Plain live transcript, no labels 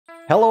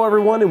Hello,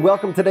 everyone, and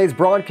welcome to today's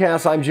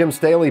broadcast. I'm Jim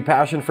Staley,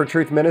 Passion for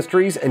Truth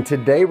Ministries, and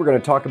today we're going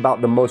to talk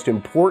about the most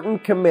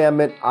important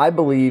commandment, I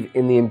believe,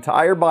 in the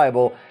entire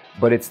Bible,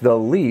 but it's the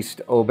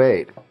least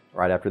obeyed.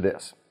 Right after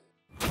this.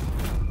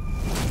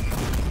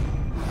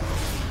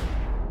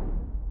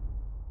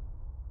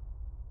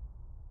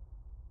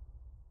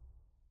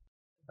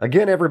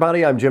 Again,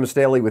 everybody, I'm Jim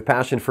Staley with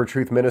Passion for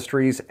Truth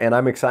Ministries, and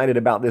I'm excited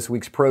about this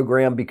week's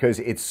program because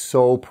it's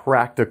so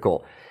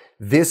practical.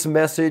 This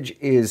message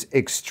is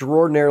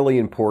extraordinarily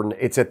important.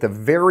 It's at the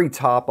very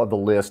top of the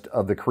list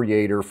of the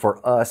Creator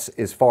for us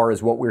as far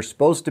as what we're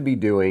supposed to be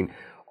doing.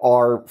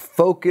 Our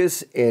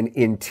focus and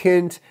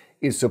intent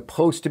is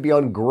supposed to be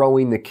on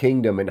growing the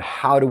kingdom, and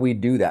how do we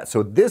do that?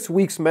 So this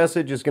week's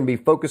message is going to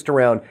be focused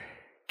around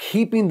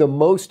keeping the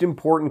most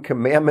important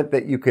commandment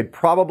that you could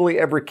probably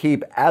ever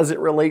keep as it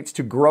relates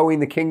to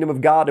growing the kingdom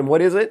of God. And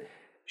what is it?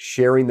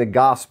 Sharing the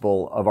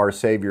gospel of our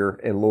Savior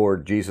and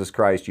Lord, Jesus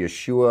Christ,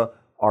 Yeshua,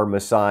 our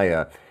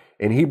Messiah.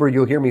 In Hebrew,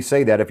 you'll hear me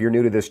say that if you're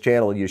new to this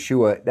channel,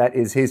 Yeshua, that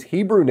is his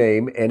Hebrew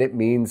name, and it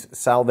means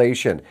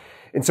salvation.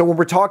 And so when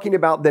we're talking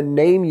about the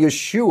name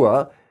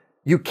Yeshua,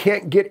 you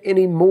can't get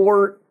any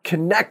more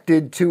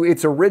connected to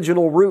its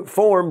original root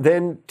form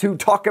than to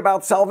talk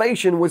about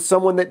salvation with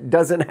someone that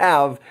doesn't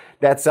have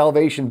that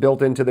salvation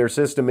built into their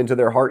system, into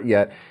their heart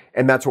yet.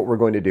 And that's what we're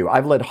going to do.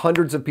 I've led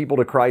hundreds of people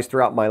to Christ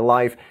throughout my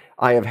life.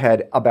 I have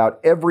had about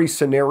every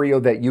scenario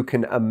that you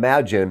can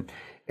imagine.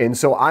 And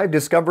so I've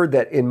discovered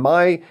that in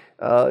my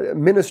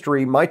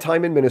ministry, my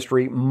time in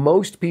ministry,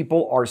 most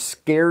people are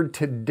scared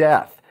to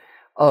death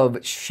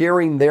of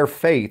sharing their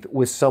faith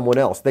with someone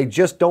else. They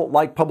just don't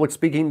like public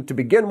speaking to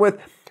begin with,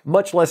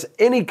 much less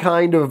any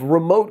kind of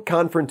remote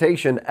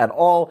confrontation at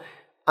all.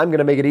 I'm going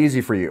to make it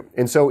easy for you.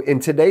 And so in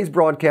today's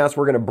broadcast,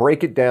 we're going to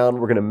break it down.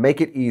 We're going to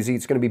make it easy.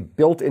 It's going to be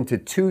built into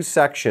two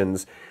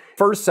sections.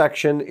 First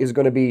section is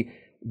going to be,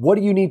 what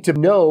do you need to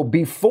know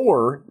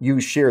before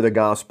you share the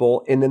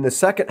gospel? And then the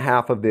second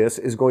half of this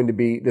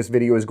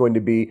video is going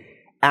to be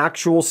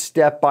actual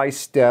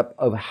step-by-step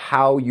of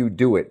how you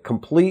do it,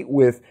 complete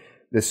with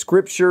the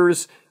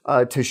scriptures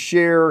to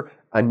share,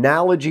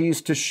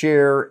 analogies to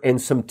share, and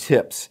some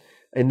tips.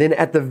 And then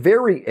at the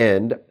very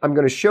end, I'm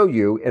going to show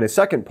you in a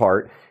second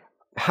part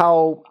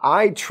how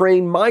I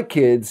train my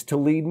kids to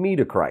lead me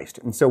to Christ.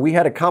 And so we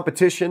had a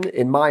competition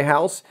in my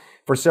house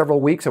for several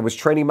weeks. I was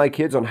training my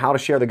kids on how to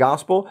share the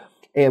gospel.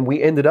 And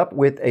we ended up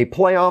with a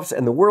playoffs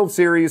and the World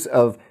Series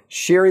of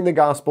sharing the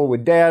gospel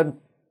with Dad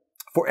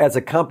as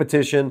a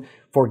competition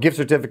for gift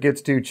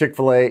certificates to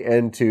Chick-fil-A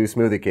and to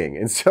Smoothie King.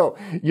 And so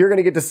you're going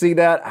to get to see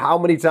that. How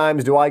many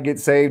times do I get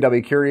saved? I'll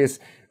be curious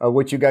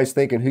what you guys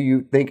think and who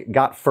you think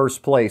got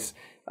first place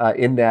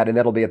in that. And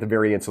that'll be at the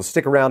very end. So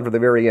stick around for the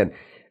very end.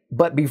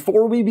 But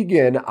before we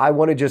begin, I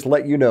want to just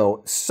let you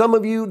know, some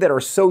of you that are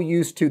so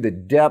used to the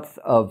depth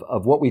of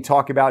what we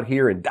talk about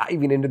here and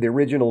diving into the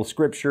original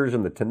scriptures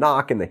and the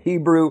Tanakh and the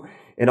Hebrew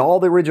and all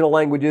the original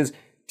languages,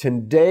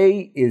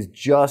 today is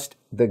just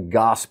the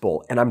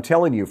gospel. And I'm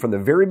telling you, from the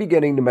very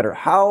beginning, no matter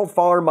how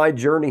far my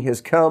journey has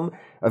come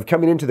of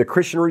coming into the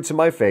Christian roots of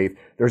my faith,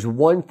 there's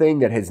one thing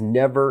that has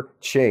never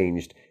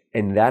changed,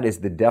 and that is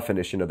the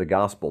definition of the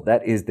gospel.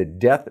 That is the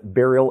death,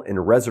 burial,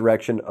 and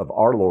resurrection of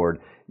our Lord,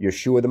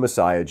 Yeshua the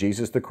Messiah,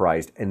 Jesus the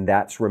Christ, and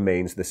that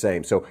remains the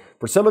same. So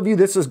for some of you,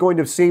 this is going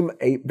to seem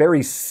a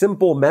very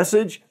simple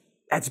message.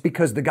 That's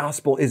because the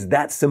gospel is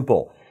that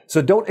simple.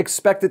 So don't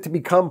expect it to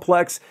be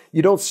complex.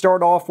 You don't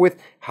start off with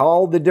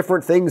all the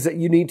different things that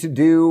you need to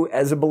do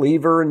as a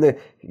believer and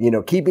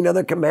keeping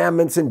other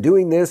commandments and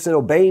doing this and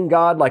obeying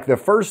God. Like, the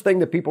first thing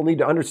that people need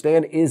to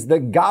understand is the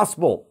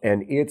gospel,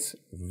 and it's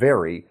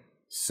very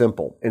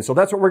simple. And so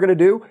that's what we're going to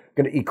do.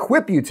 We're going to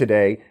equip you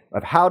today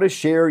of how to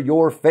share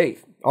your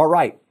faith. All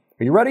right.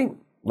 Are you ready?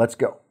 Let's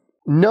go.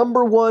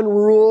 Number one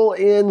rule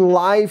in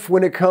life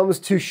when it comes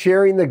to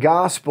sharing the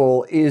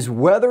gospel is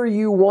whether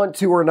you want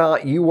to or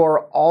not, you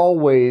are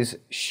always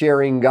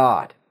sharing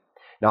God.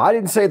 Now, I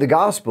didn't say the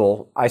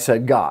gospel. I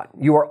said God.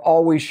 You are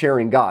always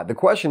sharing God. The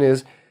question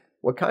is,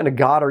 what kind of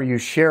God are you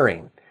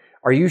sharing?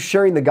 Are you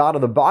sharing the God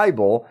of the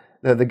Bible,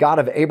 the God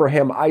of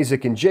Abraham,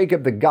 Isaac, and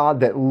Jacob, the God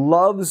that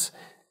loves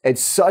at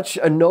such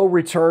a no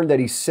return that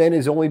he sent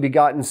his only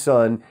begotten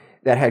son,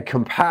 that had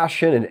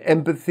compassion and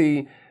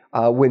empathy?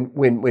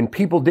 When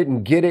people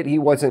didn't get it, he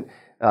wasn't.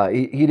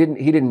 He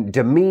didn't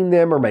demean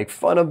them or make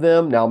fun of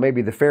them. Now,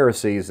 maybe the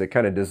Pharisees, that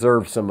kind of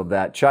deserve some of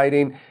that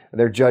chiding,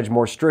 they're judged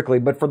more strictly.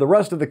 But for the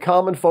rest of the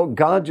common folk,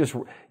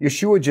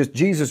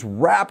 Jesus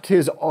wrapped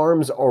his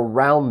arms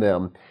around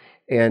them,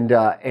 and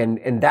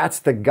that's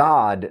the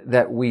God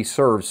that we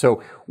serve.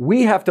 So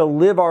we have to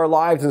live our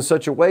lives in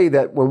such a way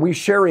that when we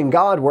sharing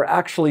God, we're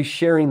actually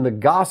sharing the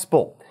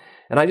gospel.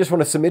 And I just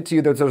want to submit to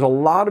you that there's a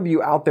lot of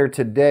you out there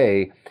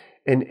today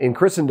in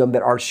Christendom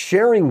that are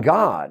sharing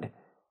God,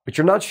 but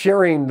you're not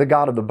sharing the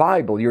God of the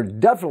Bible. You're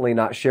definitely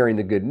not sharing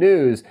the good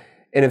news.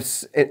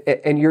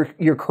 And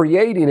you're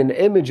creating an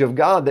image of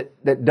God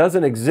that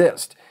doesn't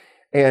exist.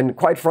 And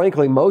quite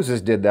frankly,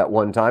 Moses did that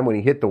one time when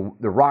he hit the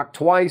rock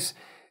twice.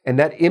 And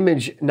that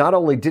image not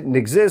only didn't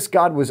exist,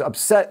 God was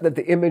upset that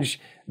the image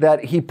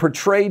that he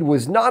portrayed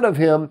was not of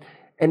him,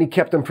 and he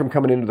kept them from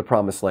coming into the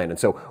promised land. And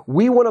so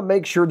we want to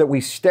make sure that we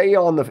stay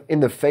in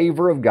the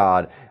favor of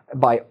God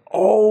by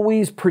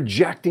always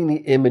projecting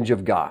the image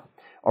of God.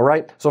 All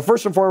right? So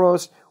first and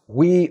foremost,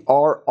 we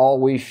are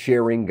always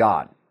sharing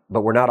God,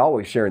 but we're not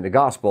always sharing the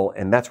gospel,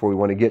 and that's where we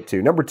want to get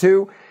to. Number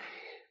 2,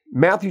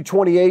 Matthew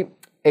 28,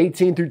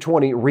 18 through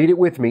 20, read it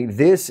with me.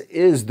 This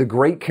is the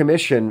Great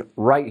Commission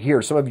right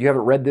here. Some of you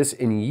haven't read this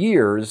in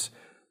years.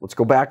 Let's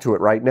go back to it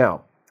right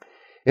now.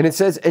 And it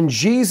says, "And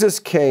Jesus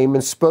came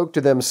and spoke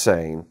to them,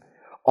 saying,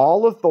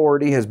 All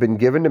authority has been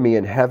given to me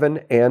in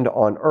heaven and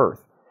on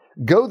earth.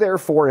 Go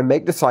therefore and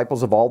make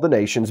disciples of all the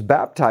nations,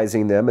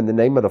 baptizing them in the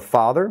name of the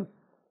Father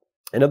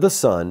and of the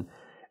Son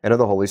and of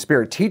the Holy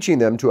Spirit, teaching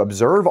them to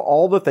observe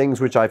all the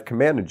things which I've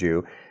commanded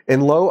you.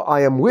 And lo,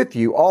 I am with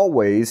you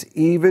always,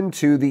 even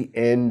to the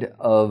end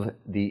of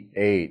the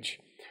age."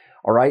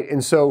 All right.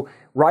 And so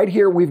right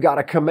here, we've got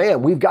a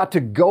command. We've got to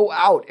go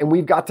out and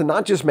we've got to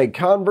not just make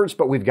converts,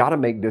 but we've got to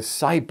make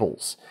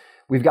disciples.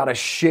 We've got to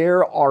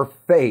share our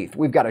faith.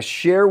 We've got to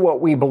share what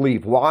we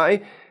believe.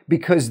 Why?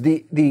 Because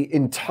the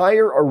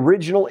entire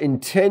original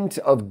intent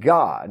of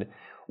God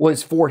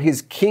was for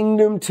his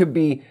kingdom to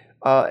be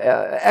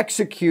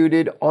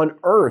executed on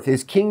earth,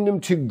 his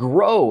kingdom to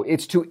grow.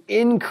 It's to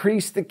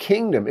increase the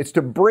kingdom. It's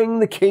to bring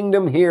the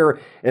kingdom here.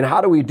 And how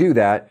do we do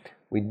that?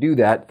 We do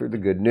that through the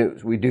good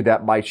news. We do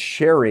that by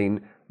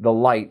sharing the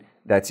light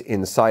that's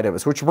inside of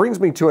us, which brings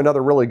me to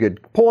another really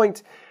good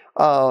point.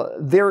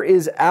 There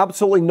is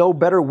absolutely no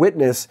better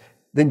witness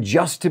than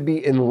just to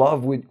be in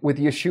love with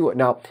Yeshua.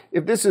 Now,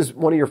 if this is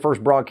one of your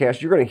first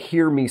broadcasts, you're going to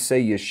hear me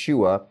say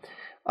Yeshua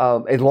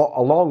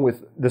along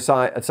with the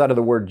side of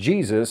the word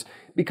Jesus,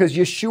 because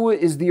Yeshua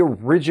is the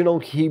original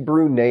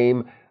Hebrew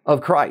name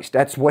of Christ.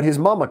 That's what his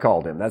mama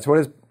called him. That's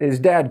what his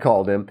dad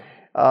called him.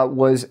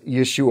 Was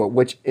Yeshua,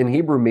 which in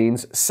Hebrew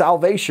means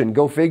salvation.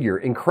 Go figure.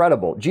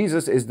 Incredible.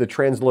 Jesus is the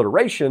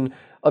transliteration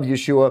of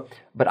Yeshua,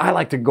 but I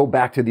like to go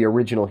back to the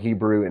original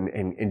Hebrew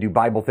and do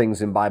Bible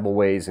things in Bible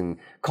ways and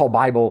call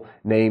Bible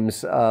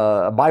names,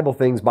 Bible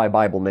things by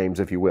Bible names,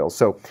 if you will.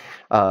 So,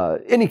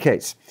 any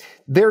case,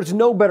 there's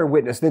no better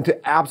witness than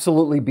to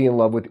absolutely be in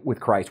love with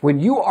Christ. When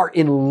you are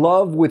in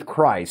love with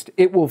Christ,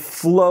 it will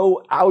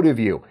flow out of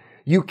you.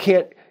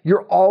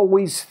 You're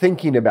always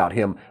thinking about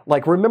him.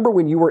 Like, remember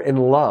when you were in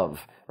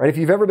love, right? If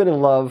you've ever been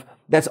in love,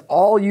 that's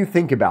all you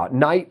think about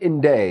night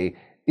and day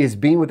is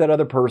being with that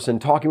other person,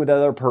 talking with that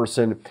other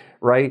person,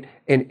 right?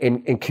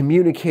 And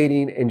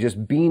communicating and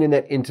just being in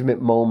that intimate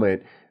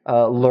moment,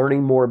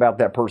 learning more about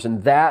that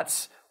person.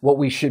 That's what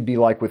we should be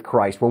like with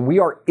Christ. When we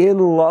are in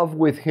love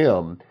with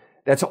him,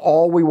 that's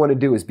all we want to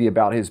do is be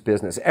about his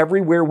business.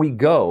 Everywhere we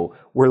go,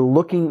 we're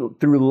looking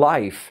through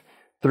life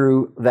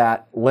through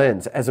that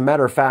lens. As a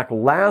matter of fact,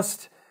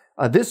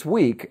 this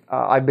week,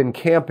 I've been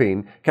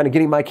camping, kind of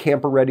getting my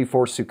camper ready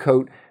for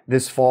Sukkot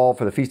this fall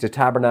for the Feast of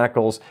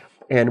Tabernacles.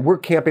 And we're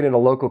camping in a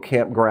local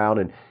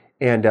campground.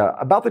 And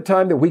about the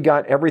time that we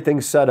got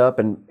everything set up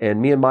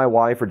and me and my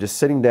wife are just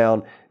sitting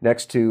down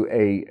next to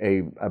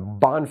a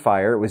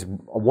bonfire, it was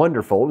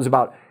wonderful. It was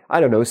about,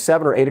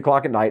 7 or 8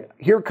 o'clock at night.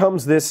 Here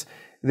comes this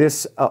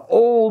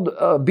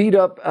old beat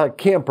up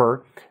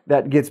camper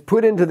that gets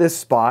put into this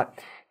spot.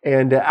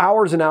 And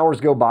hours and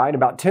hours go by. And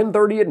about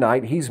 10:30 at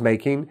night, he's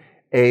making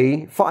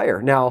a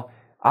fire. Now,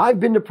 I've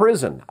been to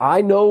prison.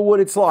 I know what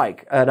it's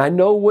like, and I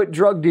know what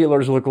drug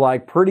dealers look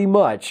like pretty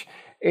much,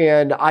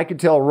 and I could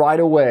tell right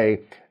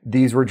away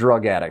these were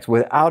drug addicts.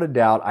 Without a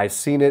doubt, I've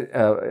seen it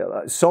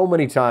so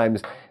many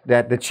times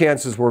that the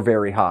chances were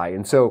very high.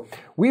 And so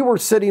we were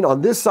sitting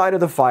on this side of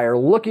the fire,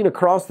 looking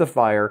across the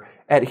fire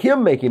at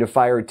him making a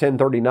fire at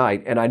 10:30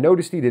 night, and I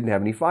noticed he didn't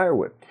have any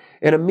firewood.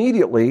 And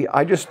immediately,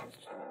 I just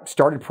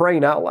started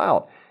praying out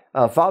loud.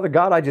 Father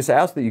God, I just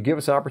ask that you give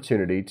us an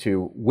opportunity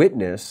to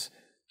witness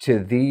to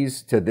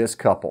this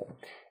couple.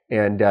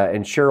 And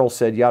Cheryl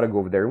said, you ought to go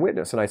over there and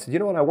witness. And I said, you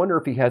know what? I wonder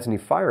if he has any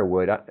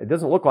firewood. It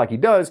doesn't look like he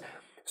does.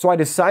 So I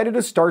decided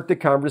to start the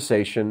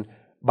conversation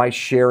by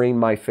sharing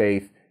my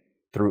faith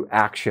through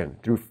action,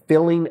 through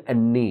filling a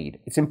need.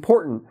 It's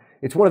important.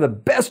 It's one of the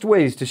best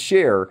ways to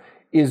share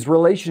is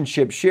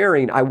relationship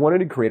sharing. I wanted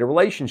to create a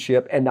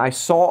relationship, and I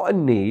saw a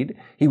need.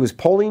 He was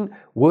pulling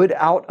wood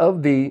out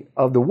of the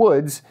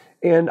woods,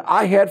 and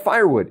I had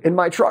firewood in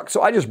my truck.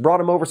 So I just brought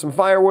him over some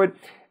firewood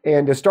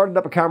and started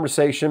up a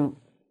conversation.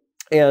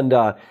 And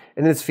then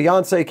his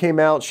fiance came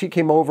out. She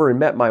came over and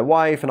met my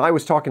wife, and I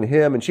was talking to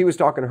him, and she was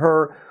talking to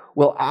her.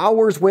 Well,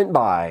 hours went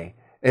by,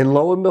 and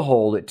lo and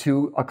behold, at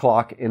 2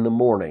 o'clock in the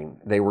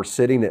morning, they were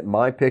sitting at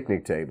my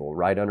picnic table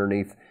right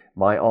underneath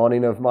my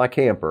awning of my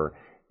camper,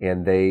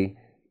 and they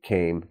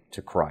came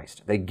to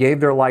Christ. They gave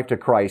their life to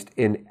Christ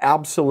in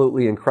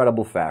absolutely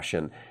incredible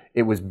fashion.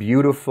 It was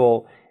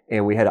beautiful,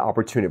 and we had an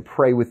opportunity to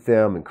pray with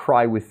them and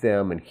cry with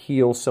them and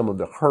heal some of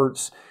the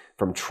hurts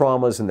from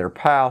traumas in their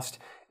past.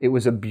 It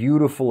was a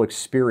beautiful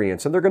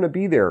experience, and they're going to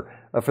be there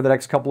for the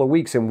next couple of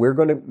weeks, and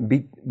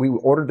we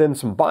ordered them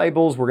some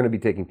Bibles. We're going to be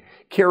taking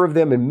care of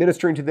them and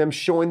ministering to them,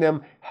 showing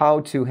them how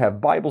to have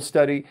Bible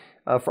study.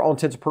 For all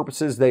intents and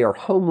purposes, they are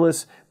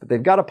homeless, but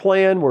they've got a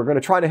plan. We're going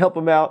to try to help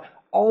them out.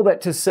 All that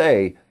to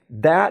say,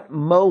 that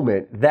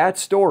moment, that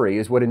story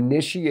is what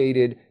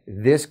initiated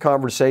this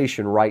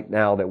conversation right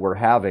now that we're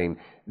having.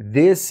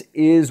 This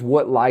is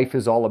what life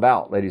is all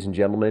about, ladies and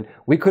gentlemen.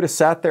 We could have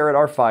sat there at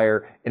our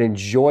fire and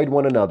enjoyed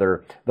one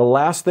another. The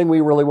last thing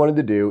we really wanted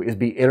to do is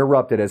be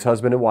interrupted as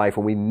husband and wife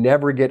when we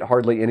never get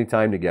hardly any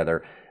time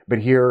together. But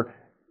here,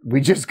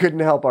 we just couldn't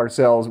help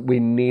ourselves. We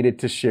needed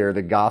to share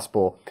the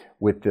gospel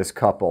with this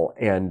couple,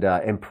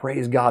 and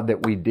praise God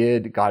that we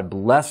did. God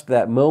blessed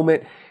that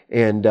moment,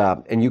 and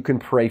you can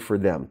pray for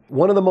them.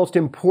 One of the most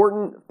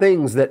important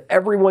things that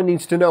everyone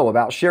needs to know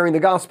about sharing the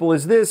gospel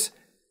is this: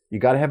 you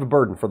got to have a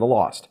burden for the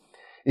lost.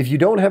 If you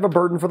don't have a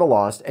burden for the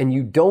lost, and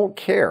you don't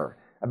care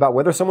about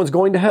whether someone's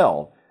going to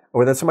hell or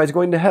whether somebody's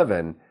going to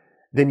heaven,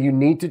 then you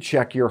need to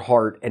check your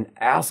heart and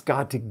ask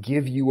God to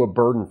give you a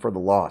burden for the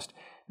lost.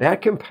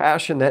 That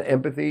compassion, that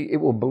empathy, it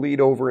will bleed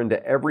over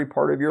into every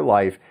part of your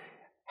life.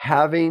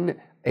 Having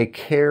a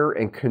care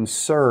and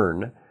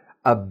concern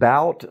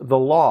about the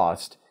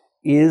lost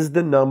is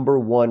the number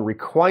one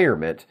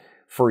requirement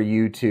for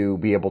you to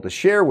be able to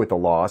share with the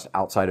lost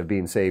outside of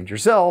being saved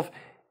yourself,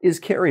 is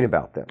caring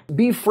about them.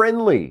 Be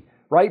friendly,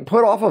 right?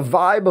 Put off a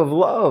vibe of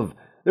love.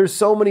 There's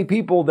so many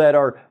people that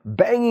are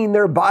banging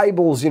their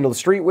Bibles,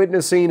 street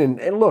witnessing,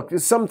 and look,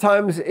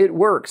 sometimes it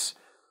works.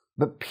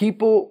 But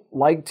people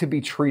like to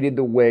be treated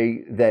the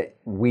way that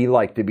we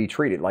like to be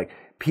treated. Like,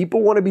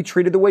 people want to be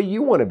treated the way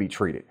you want to be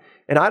treated.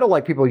 And I don't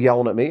like people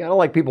yelling at me. I don't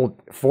like people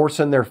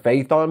forcing their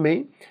faith on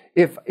me.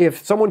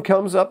 If someone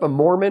comes up, a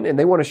Mormon, and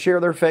they want to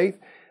share their faith,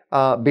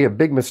 be a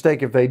big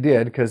mistake if they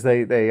did, because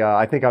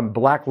I think I'm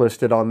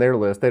blacklisted on their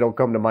list. They don't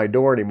come to my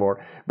door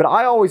anymore. But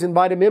I always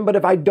invite them in. But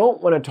if I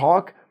don't want to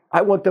talk,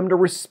 I want them to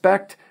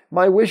respect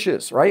my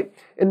wishes, right?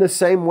 In the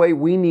same way,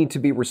 we need to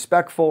be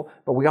respectful,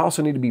 but we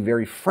also need to be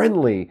very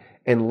friendly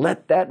and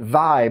let that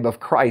vibe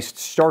of Christ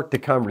start the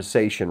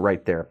conversation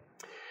right there.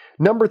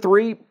 Number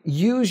 3,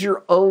 use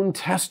your own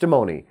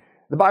testimony.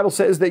 The Bible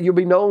says that you'll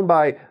be known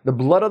by the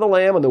blood of the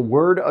Lamb and the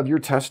word of your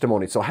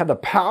testimony. So have the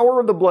power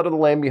of the blood of the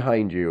Lamb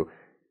behind you,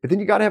 but then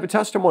you got to have a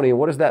testimony. And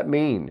what does that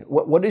mean?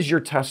 What is your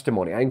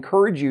testimony? I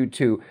encourage you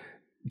to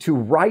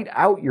write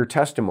out your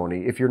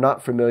testimony if you're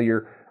not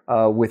familiar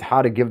with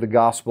how to give the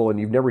gospel and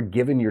you've never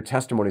given your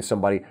testimony to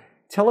somebody.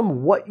 Tell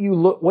them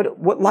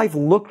what life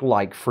looked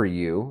like for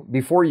you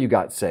before you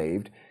got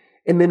saved,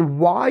 and then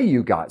why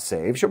you got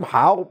saved. Show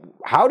them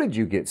how did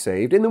you get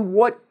saved, and then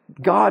what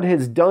God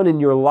has done in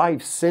your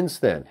life since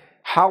then.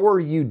 How are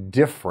you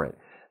different?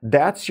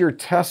 That's your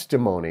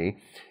testimony,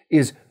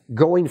 is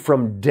going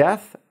from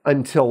death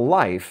until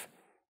life.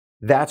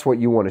 That's what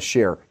you want to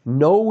share.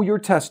 Know your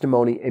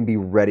testimony and be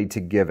ready to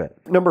give it.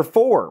 Number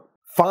 4,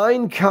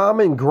 find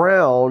common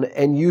ground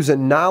and use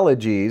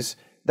analogies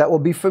that will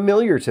be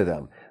familiar to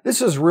them. This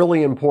is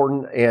really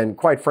important, and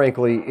quite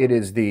frankly,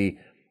 it's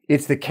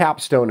the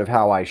capstone of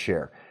how I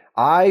share.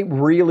 I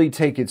really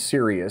take it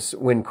serious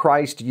when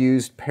Christ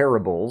used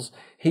parables.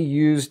 He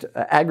used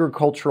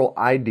agricultural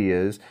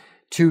ideas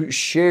to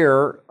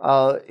share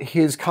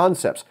his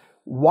concepts.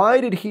 Why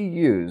did he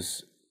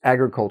use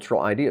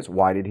agricultural ideas?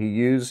 Why did he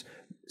use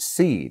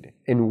seed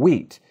and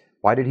wheat?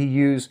 Why did he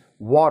use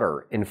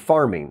water and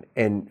farming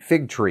and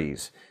fig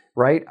trees,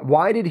 right?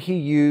 Why did he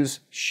use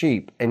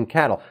sheep and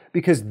cattle?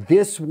 Because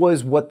this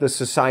was what the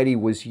society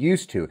was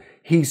used to.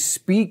 He's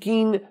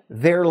speaking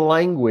their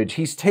language.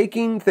 He's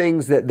taking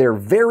things that they're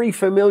very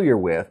familiar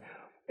with,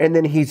 and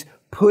then he's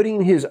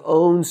putting his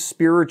own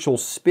spiritual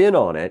spin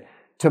on it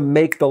to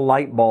make the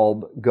light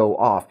bulb go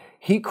off.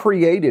 He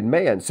created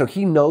man, so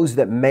he knows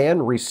that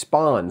man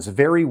responds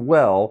very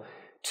well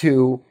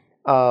to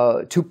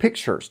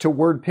pictures, to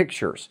word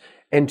pictures,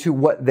 and to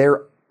what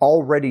they're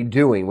already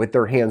doing with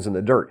their hands in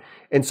the dirt.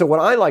 And so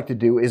what I like to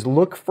do is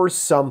look for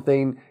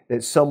something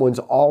that someone's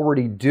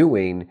already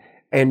doing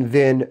and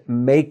then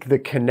make the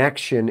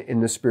connection in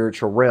the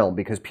spiritual realm.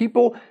 Because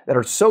people that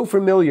are so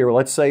familiar,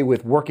 let's say,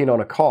 with working on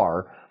a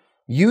car,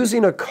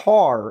 using a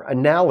car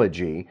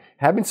analogy,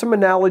 having some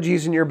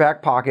analogies in your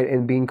back pocket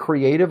and being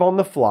creative on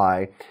the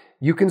fly,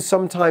 you can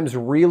sometimes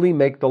really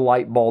make the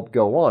light bulb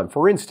go on.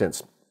 For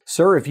instance,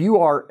 sir, if you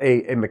are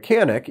a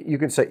mechanic, you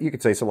could say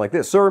something like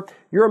this: sir,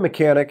 you're a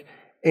mechanic,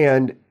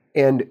 and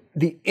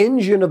the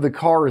engine of the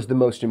car is the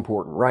most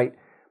important, right?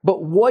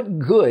 But what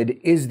good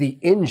is the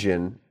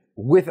engine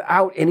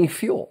without any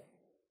fuel?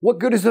 What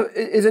good is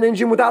an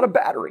engine without a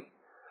battery?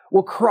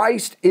 Well,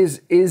 Christ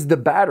is the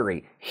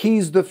battery.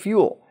 He's the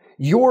fuel.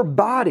 Your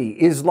body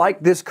is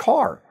like this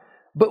car,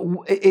 but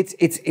it's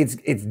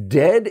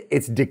dead,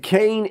 it's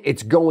decaying,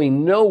 it's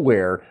going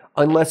nowhere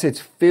unless it's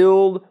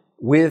filled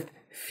with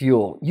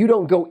fuel. You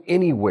don't go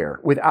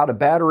anywhere without a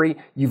battery.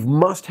 You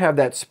must have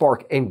that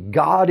spark, and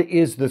God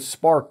is the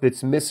spark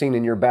that's missing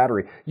in your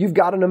battery. You've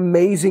got an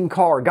amazing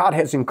car. God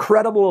has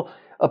incredible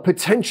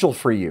potential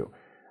for you,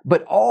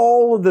 But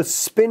all of the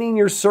spinning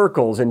your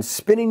circles and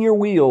spinning your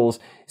wheels,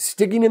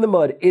 sticking in the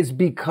mud, is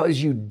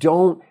because you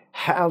don't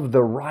have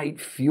the right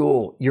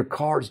fuel. Your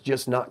car's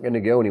just not going to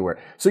go anywhere.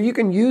 So you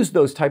can use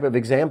those type of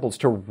examples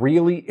to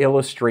really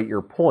illustrate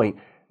your point.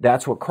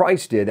 That's what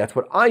Christ did. That's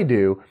what I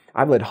do.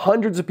 I've led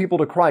hundreds of people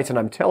to Christ, and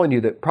I'm telling you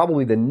that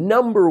probably the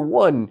number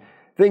one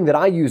thing that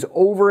I use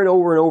over and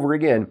over and over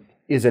again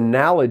is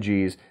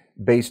analogies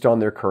based on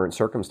their current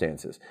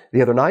circumstances.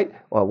 The other night,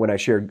 when I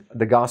shared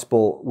the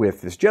gospel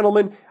with this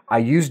gentleman, I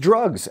used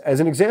drugs as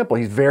an example.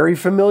 He's very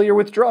familiar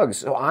with drugs.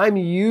 So I'm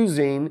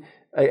using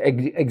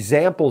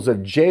examples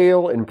of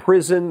jail and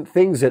prison,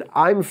 things that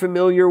I'm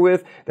familiar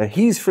with, that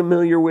he's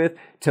familiar with,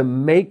 to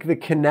make the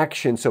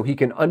connection so he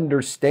can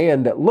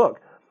understand that, look,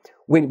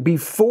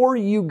 before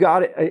you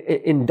got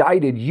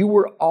indicted, you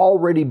were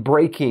already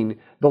breaking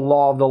the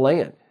law of the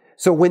land.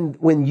 So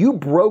when you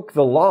broke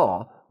the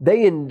law,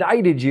 they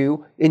indicted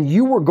you and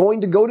you were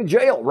going to go to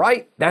jail,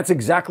 right? That's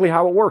exactly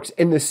how it works.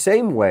 In the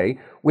same way,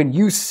 when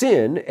you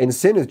sin, and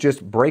sin is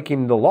just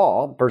breaking the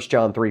law, 1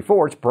 John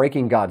 3:4, it's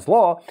breaking God's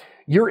law,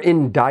 you're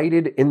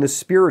indicted in the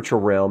spiritual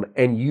realm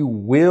and you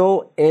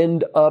will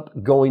end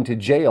up going to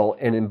jail.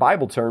 And in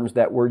Bible terms,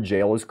 that word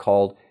jail is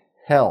called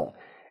hell.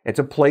 It's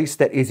a place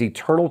that is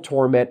eternal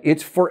torment.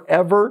 It's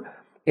forever,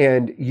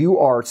 and you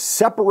are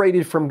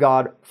separated from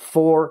God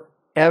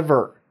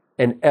forever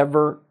and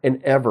ever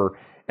and ever.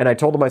 And I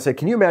told him, I said,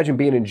 can you imagine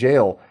being in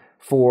jail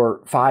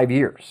for 5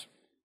 years?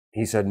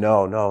 He said,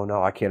 no,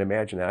 I can't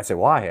imagine that. I said,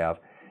 well, I have.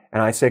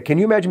 And I said, can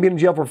you imagine being in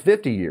jail for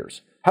 50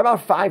 years? How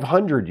about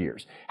 500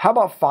 years? How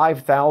about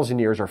 5,000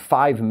 years or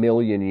 5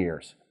 million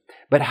years?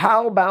 But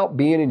how about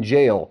being in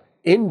jail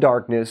in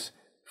darkness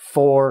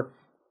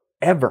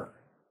forever?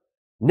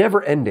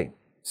 Never ending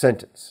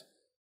sentence.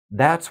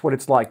 That's what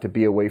it's like to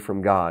be away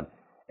from God.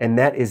 And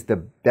that's the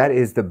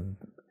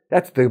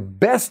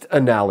best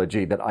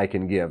analogy that I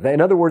can give. In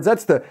other words,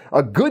 that's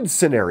a good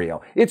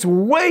scenario. It's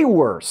way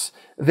worse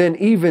than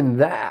even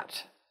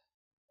that.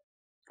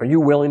 Are you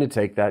willing to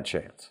take that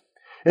chance?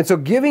 And so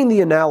giving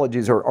the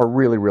analogies are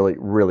really, really,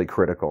 really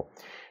critical.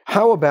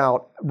 How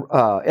about,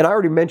 and I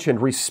already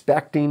mentioned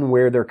respecting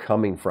where they're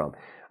coming from.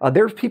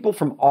 There's people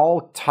from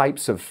all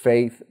types of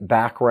faith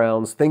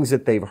backgrounds, things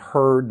that they've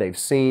heard, they've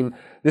seen.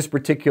 This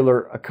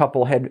particular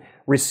couple had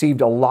received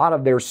a lot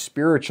of their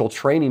spiritual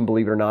training,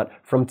 believe it or not,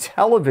 from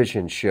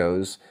television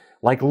shows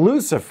like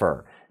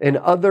Lucifer and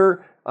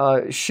other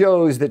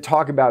shows that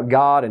talk about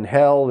God and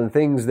hell and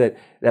things that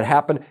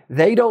happen.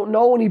 They don't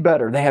know any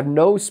better. They have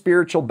no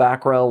spiritual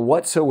background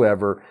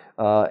whatsoever.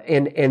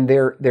 And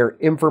their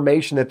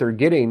information that they're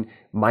getting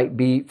might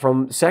be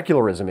from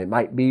secularism. It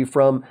might be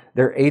from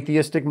their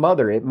atheistic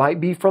mother. It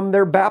might be from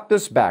their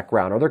Baptist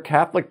background or their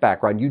Catholic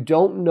background. You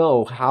don't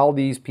know how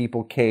these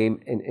people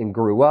came and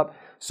grew up.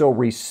 So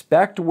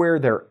respect where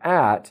they're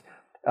at.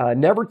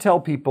 Never tell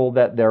people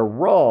that they're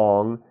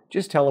wrong.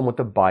 Just tell them what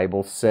the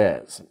Bible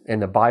says.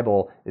 And the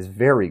Bible is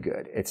very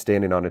good at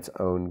standing on its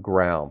own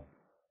ground.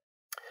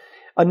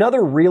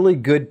 Another really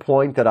good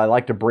point that I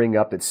like to bring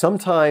up that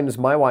sometimes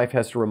my wife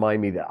has to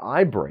remind me that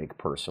I break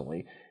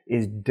personally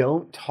is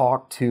don't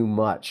talk too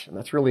much. And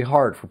that's really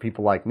hard for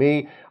people like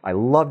me. I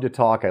love to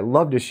talk. I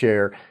love to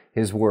share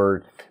His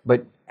Word.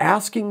 But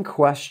asking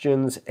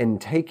questions and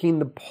taking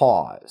the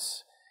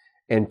pause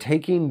and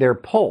taking their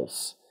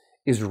pulse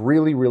is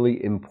really,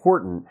 really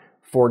important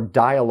for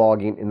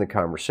dialoguing in the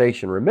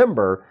conversation.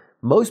 Remember,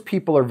 most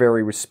people are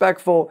very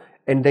respectful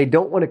and they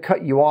don't want to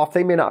cut you off.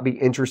 They may not be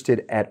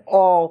interested at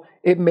all.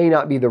 It may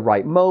not be the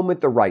right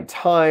moment, the right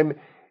time,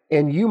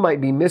 and you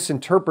might be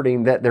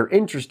misinterpreting that they're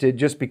interested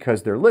just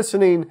because they're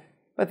listening,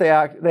 but they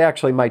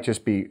actually might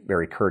just be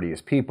very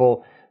courteous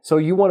people. So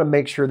you want to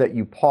make sure that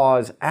you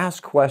pause,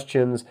 ask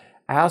questions,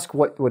 ask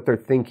what they're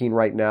thinking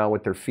right now,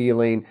 what they're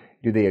feeling.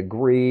 Do they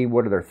agree?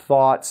 What are their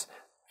thoughts?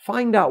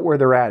 Find out where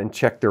they're at and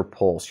check their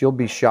pulse. You'll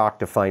be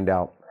shocked to find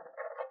out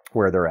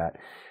where they're at.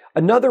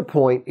 Another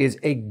point is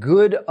a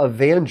good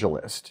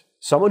evangelist,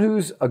 someone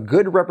who's a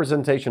good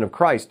representation of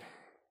Christ,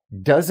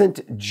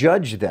 doesn't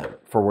judge them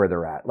for where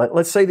they're at.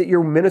 Let's say that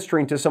you're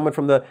ministering to someone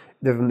from the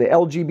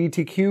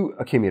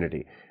LGBTQ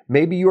community.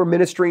 Maybe you're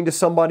ministering to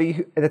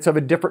somebody that's of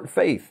a different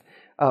faith.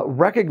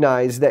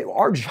 Recognize that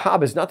our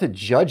job is not to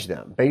judge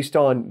them based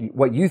on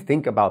what you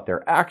think about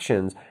their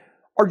actions.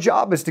 Our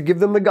job is to give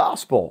them the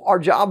gospel. Our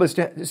job is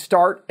to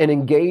start and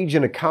engage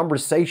in a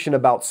conversation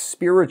about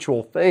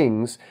spiritual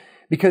things,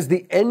 because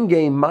the end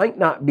game might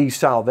not be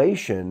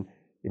salvation.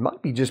 It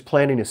might be just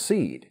planting a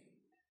seed.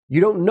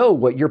 You don't know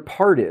what your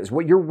part is,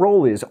 what your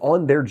role is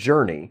on their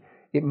journey.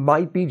 It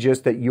might be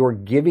just that you're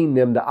giving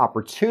them the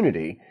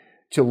opportunity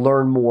to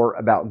learn more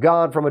about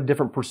God from a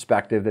different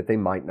perspective that they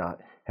might not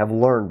have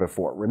learned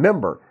before.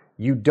 Remember,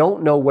 you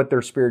don't know what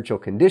their spiritual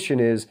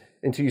condition is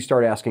until you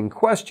start asking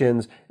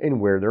questions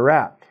and where they're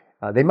at.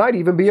 They might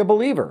even be a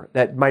believer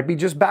that might be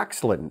just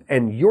backslidden,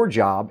 and your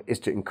job is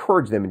to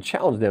encourage them and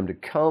challenge them to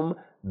come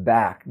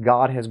back.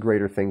 God has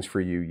greater things for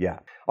you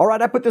yet. All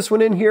right, I put this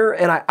one in here,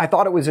 and I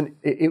thought it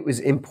was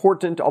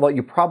important, although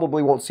you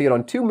probably won't see it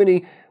on too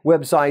many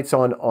websites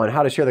on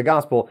how to share the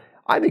gospel.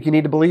 I think you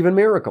need to believe in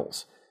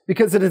miracles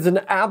because it is an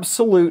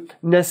absolute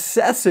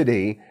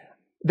necessity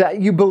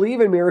that you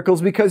believe in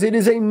miracles because it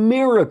is a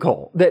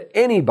miracle that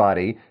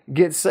anybody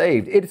gets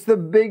saved. It's the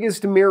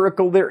biggest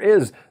miracle there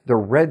is. The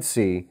Red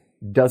Sea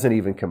doesn't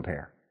even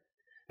compare.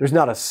 There's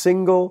not a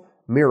single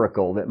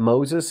miracle that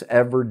Moses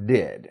ever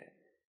did,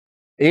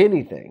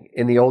 anything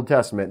in the Old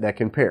Testament that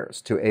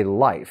compares to a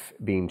life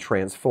being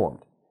transformed.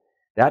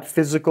 That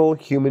physical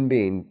human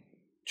being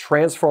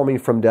transforming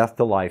from death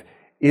to life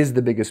is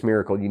the biggest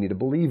miracle. You need to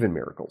believe in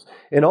miracles.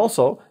 And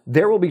also,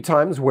 there will be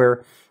times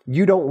where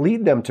you don't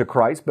lead them to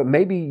Christ, but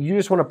maybe you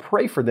just want to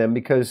pray for them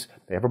because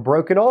they have a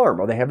broken arm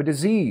or they have a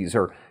disease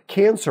or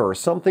cancer or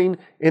something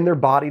in their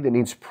body that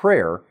needs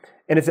prayer.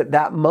 And it's at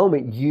that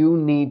moment you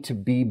need to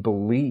be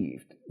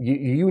believed.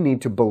 You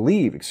need to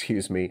believe,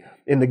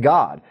 in the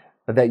God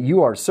that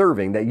you are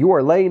serving, that you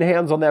are laying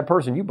hands on that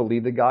person. You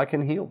believe that God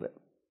can heal them.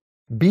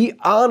 Be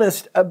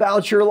honest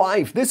about your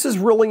life. This is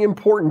really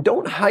important.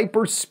 Don't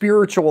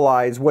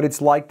hyper-spiritualize what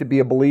it's like to be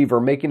a believer,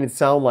 making it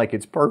sound like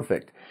it's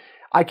perfect.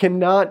 I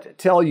cannot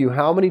tell you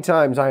how many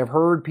times I have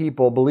heard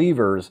people,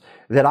 believers,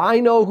 that I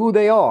know who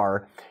they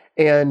are,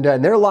 and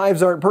their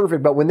lives aren't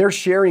perfect, but when they're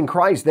sharing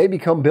Christ, they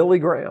become Billy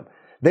Graham.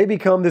 They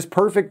become this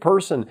perfect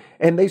person,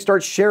 and they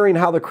start sharing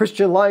how the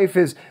Christian life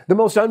is the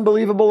most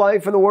unbelievable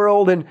life in the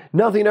world, and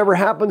nothing ever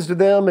happens to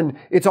them, and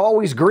it's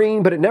always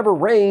green, but it never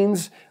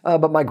rains,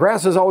 but my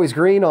grass is always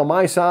green on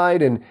my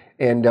side, and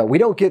we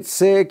don't get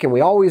sick, and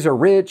we always are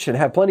rich and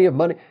have plenty of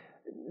money.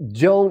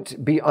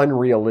 Don't be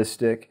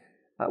unrealistic.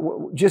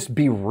 Just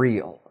be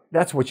real.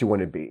 That's what you want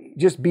to be.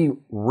 Just be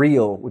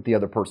real with the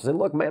other person. And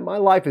look, man, my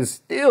life is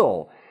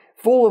still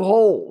full of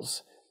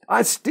holes.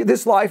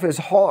 This life is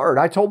hard.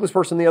 I told this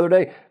person the other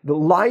day, the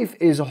life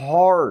is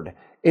hard.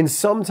 And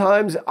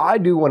sometimes I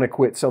do want to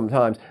quit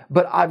sometimes,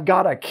 but I've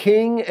got a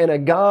king and a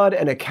God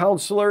and a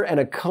counselor and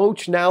a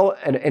coach now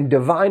and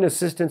divine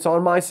assistance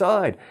on my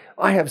side.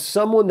 I have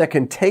someone that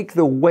can take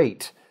the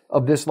weight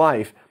of this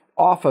life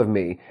off of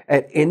me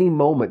at any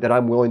moment that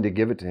I'm willing to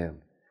give it to him.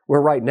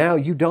 Where right now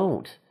you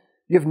don't.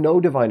 You have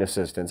no divine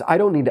assistance. I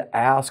don't need to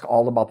ask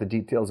all about the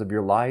details of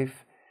your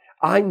life.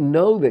 I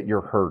know that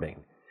you're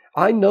hurting.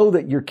 I know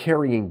that you're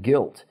carrying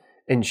guilt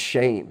and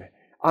shame.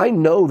 I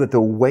know that the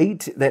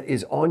weight that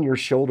is on your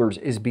shoulders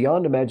is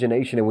beyond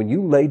imagination. And when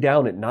you lay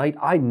down at night,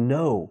 I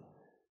know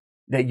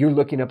that you're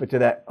looking up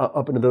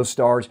into those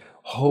stars,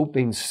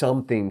 hoping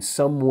something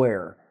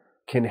somewhere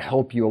can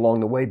help you along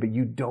the way, but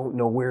you don't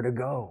know where to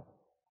go.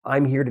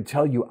 I'm here to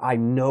tell you, I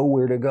know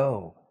where to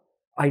go.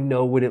 I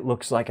know what it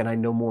looks like, and I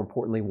know more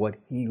importantly what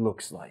he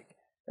looks like,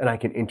 and I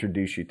can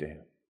introduce you to him.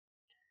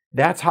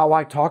 That's how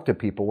I talk to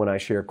people when I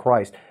share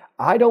Christ.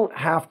 I don't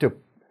have to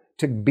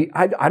be,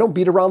 I don't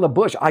beat around the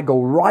bush. I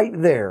go right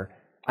there.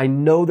 I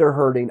know they're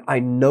hurting. I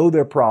know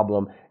their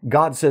problem.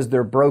 God says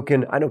they're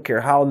broken. I don't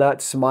care how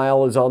that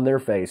smile is on their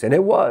face. And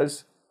it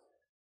was.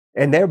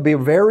 And they'll be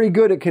very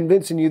good at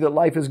convincing you that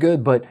life is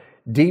good, but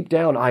deep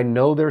down, I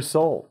know their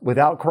soul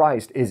without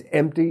Christ is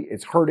empty,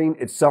 it's hurting,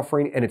 it's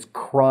suffering, and it's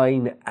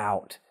crying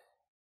out.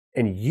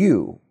 And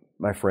you,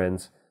 my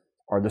friends,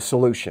 are the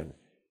solution.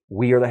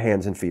 We are the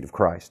hands and feet of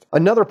Christ.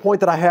 Another point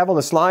that I have on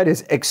the slide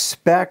is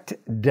expect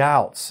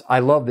doubts. I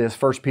love this.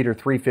 1 Peter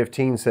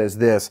 3:15 says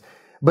this,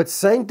 "But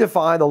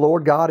sanctify the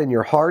Lord God in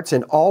your hearts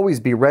and always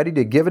be ready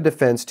to give a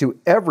defense to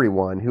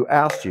everyone who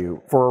asks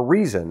you for a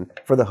reason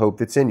for the hope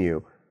that's in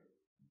you,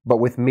 but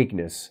with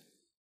meekness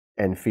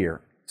and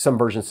fear." Some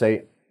versions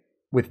say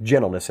with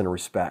gentleness and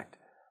respect.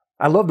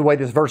 I love the way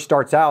this verse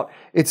starts out.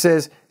 It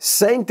says,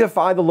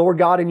 sanctify the Lord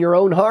God in your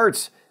own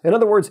hearts. In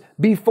other words,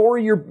 before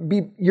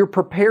you're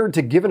prepared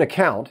to give an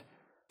account,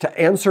 to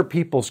answer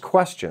people's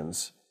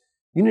questions,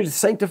 you need to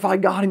sanctify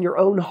God in your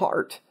own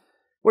heart.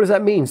 What does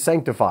that mean,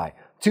 sanctify?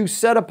 To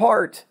set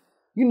apart.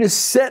 You need to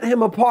set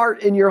Him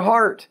apart in your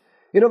heart.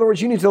 In other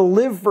words, you need to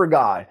live for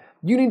God.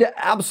 You need to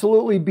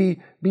absolutely be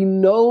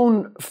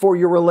known for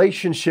your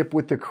relationship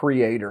with the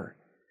Creator.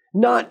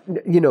 Not,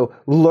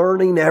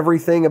 learning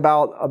everything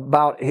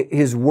about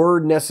His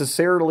Word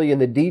necessarily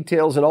and the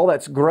details and all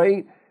that's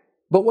great.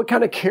 But what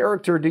kind of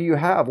character do you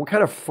have? What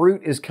kind of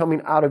fruit is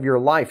coming out of your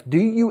life? Do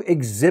you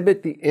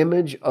exhibit the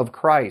image of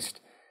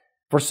Christ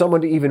for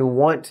someone to even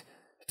want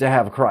to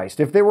have Christ?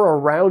 If they were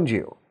around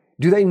you,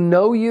 do they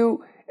know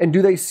you and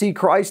do they see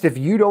Christ? If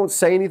you don't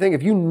say anything,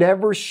 if you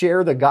never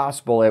share the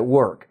gospel at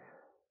work,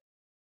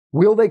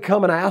 will they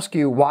come and ask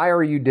you, why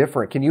are you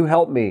different? Can you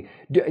help me?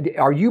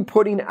 Are you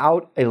putting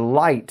out a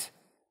light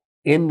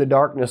in the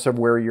darkness of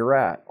where you're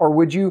at? Or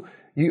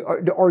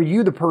are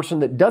you the person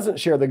that doesn't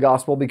share the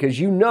gospel because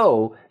you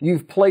know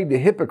you've played the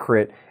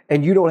hypocrite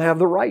and you don't have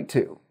the right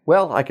to?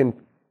 Well, I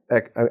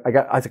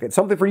got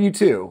something for you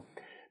too,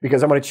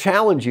 because I'm going to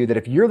challenge you that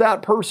if you're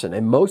that person,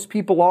 and most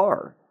people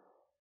are,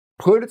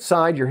 put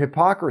aside your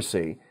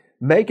hypocrisy,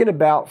 make an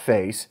about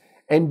face,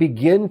 and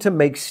begin to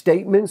make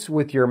statements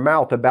with your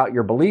mouth about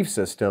your belief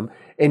system.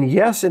 And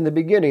yes, in the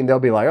beginning, they'll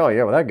be like, oh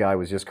yeah, well that guy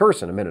was just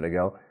cursing a minute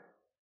ago.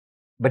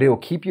 But it'll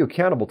keep you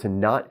accountable to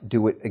not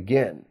do it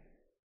again.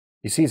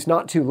 You see, it's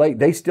not too late.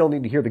 They still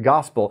need to hear the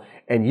gospel.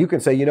 And you can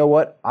say, you know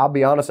what? I'll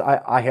be honest,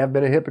 I have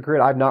been a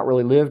hypocrite. I've not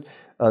really lived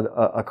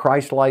a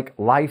Christ-like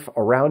life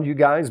around you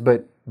guys,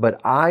 but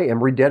I am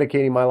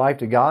rededicating my life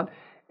to God,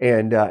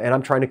 and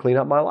I'm trying to clean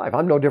up my life.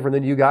 I'm no different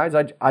than you guys.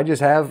 I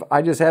just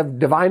have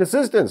divine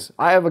assistance.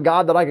 I have a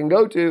God that I can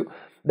go to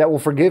that will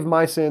forgive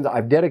my sins.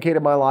 I've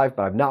dedicated my life,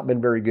 but I've not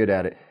been very good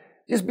at it.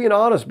 Just being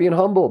honest, being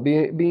humble,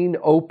 being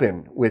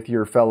open with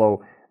your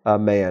fellow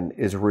man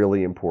is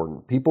really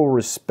important. People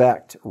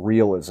respect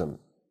realism.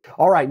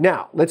 All right,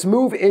 now let's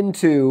move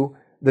into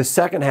the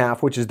second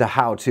half, which is the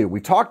how-to.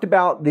 We talked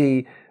about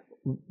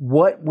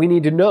what we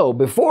need to know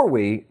before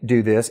we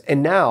do this,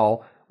 and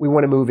now we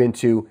want to move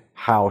into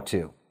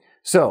how-to.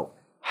 So,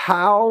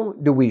 how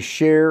do we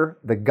share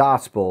the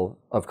gospel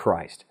of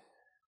Christ?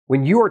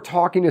 When you are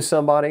talking to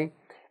somebody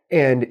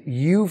and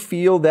you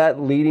feel that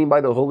leading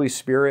by the Holy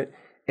Spirit,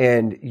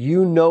 and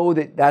you know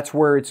that that's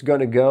where it's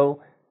going to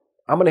go,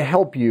 I'm going to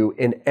help you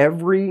in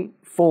every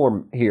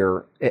form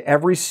here,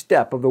 every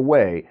step of the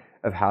way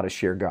of how to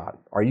share God.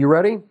 Are you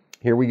ready?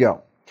 Here we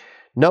go.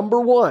 Number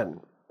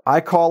one,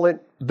 I call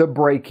it the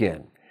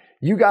break-in.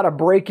 You got to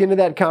break into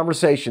that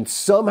conversation.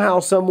 Somehow,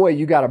 some way,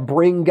 you got to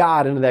bring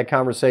God into that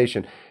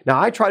conversation. Now,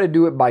 I try to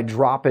do it by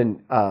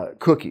dropping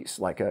cookies,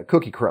 like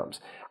cookie crumbs.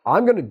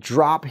 I'm going to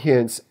drop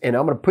hints, and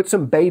I'm going to put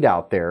some bait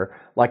out there,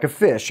 like a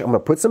fish. I'm going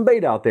to put some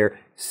bait out there,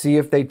 see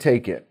if they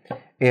take it.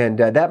 And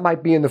that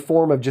might be in the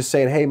form of just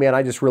saying, hey, man,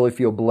 I just really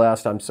feel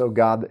blessed. I'm so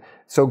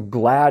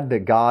glad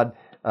that God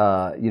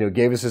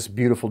gave us this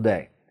beautiful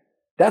day.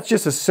 That's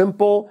just a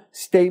simple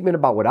statement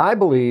about what I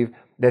believe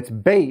that's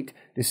bait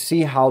to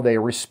see how they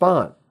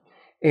respond.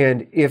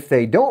 And if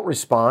they don't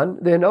respond,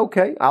 then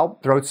okay, I'll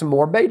throw some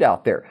more bait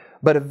out there.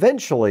 But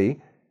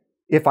eventually,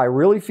 if I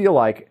really feel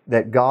like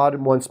that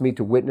God wants me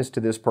to witness to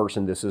this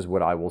person, this is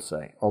what I will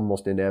say,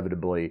 almost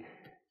inevitably.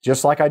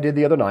 Just like I did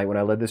the other night when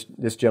I led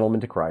this gentleman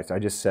to Christ, I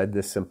just said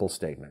this simple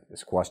statement,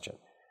 this question.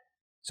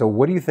 So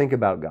what do you think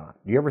about God?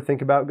 Do you ever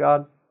think about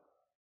God?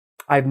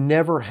 I've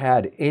never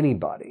had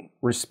anybody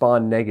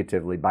respond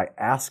negatively by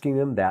asking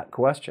them that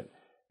question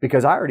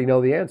because I already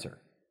know the answer.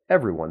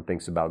 Everyone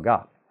thinks about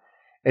God.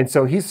 And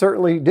so he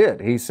certainly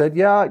did. He said,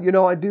 yeah,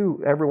 I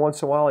do. Every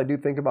once in a while, I do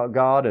think about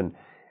God. And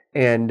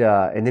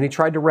then he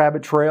tried to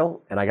rabbit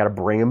trail, and I got to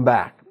bring him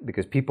back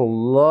because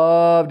people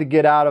love to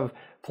get out of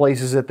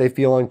places that they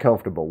feel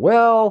uncomfortable.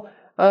 Well,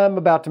 I'm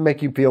about to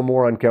make you feel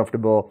more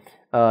uncomfortable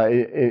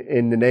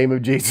in the name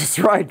of Jesus,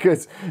 right?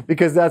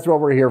 Because that's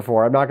what we're here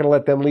for. I'm not going to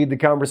let them lead the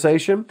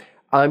conversation.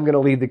 I'm going to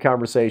lead the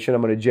conversation.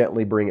 I'm going to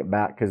gently bring it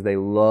back because they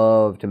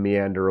love to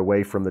meander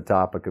away from the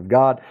topic of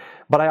God.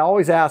 But I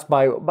always ask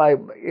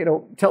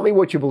tell me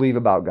what you believe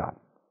about God.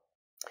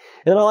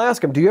 And I'll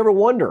ask them, do you ever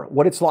wonder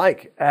what it's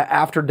like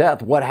after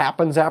death? What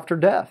happens after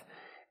death?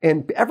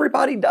 And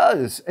everybody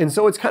does. And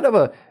so it's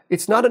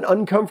not an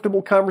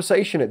uncomfortable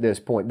conversation at this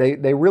point.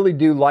 They really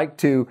do like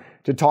to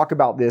talk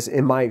about this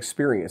in my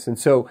experience. And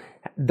so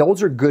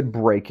those are good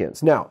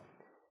break-ins. Now,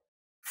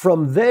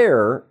 from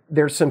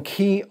there's some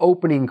key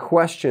opening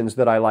questions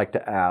that I like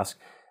to ask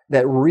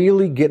that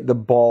really get the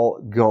ball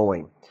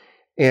going.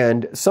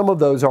 And some of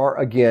those are,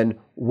 again,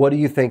 what do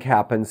you think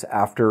happens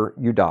after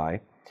you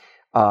die?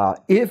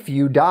 If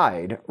you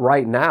died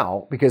right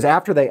now, because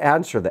after they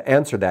answer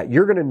that,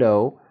 you're going to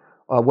know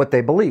what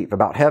they believe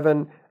about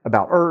heaven,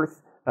 about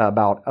earth,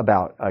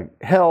 about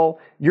hell.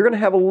 You're going to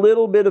have a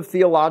little bit of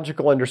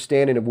theological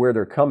understanding of where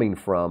they're coming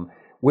from,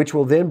 which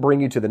will then bring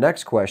you to the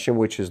next question,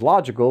 which is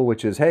logical,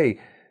 which is, hey,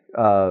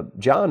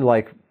 John,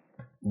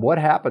 what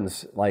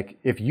happens,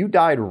 if you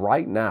died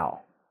right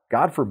now,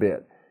 God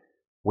forbid,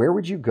 where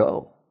would you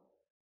go?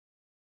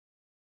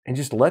 And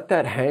just let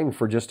that hang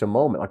for just a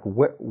moment.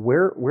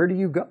 Where do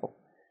you go?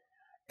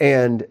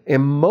 And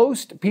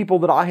most people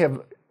that I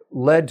have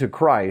led to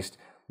Christ,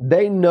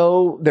 they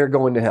know they're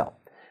going to hell.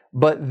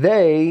 But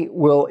they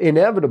will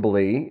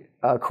inevitably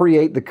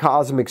create the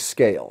cosmic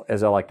scale,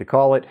 as I like to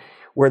call it,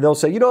 where they'll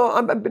say,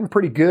 I've been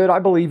pretty good. I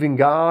believe in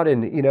God.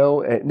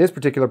 And this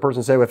particular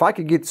person say, well, if I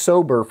could get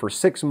sober for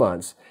 6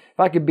 months, if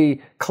I could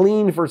be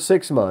clean for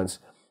 6 months,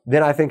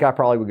 then I think I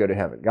probably would go to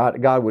heaven.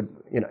 God would,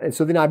 and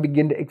so then I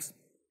begin to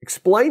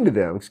explain to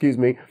them,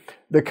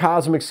 the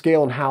cosmic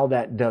scale and how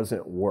that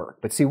doesn't work.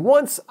 But see,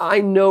 once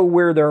I know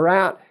where they're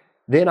at,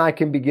 then I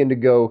can begin to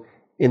go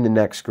in the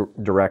next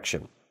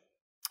direction.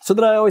 So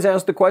then I always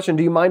ask the question,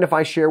 do you mind if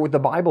I share what the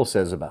Bible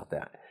says about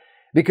that?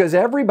 Because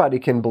everybody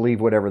can believe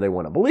whatever they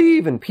want to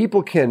believe, and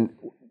people can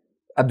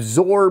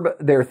absorb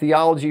their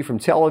theology from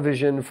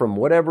television, from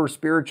whatever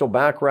spiritual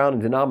background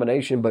and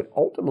denomination, but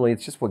ultimately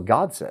it's just what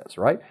God says,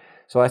 right?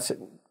 So I said,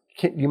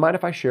 do you mind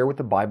if I share what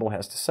the Bible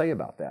has to say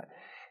about that?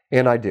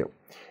 And I do.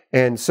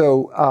 And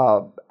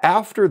so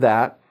after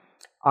that,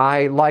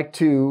 I like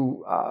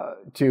to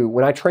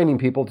when I'm training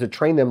people, to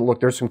train them, look,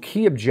 there's some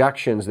key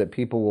objections that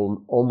people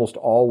will almost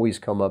always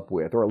come up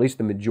with, or at least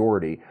the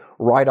majority,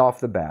 right off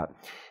the bat.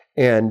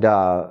 And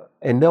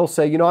they'll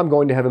say, I'm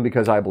going to heaven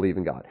because I believe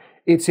in God.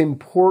 It's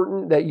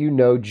important that you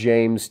know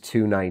James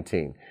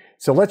 2:19.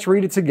 So let's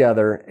read it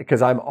together,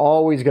 because I'm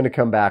always going to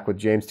come back with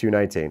James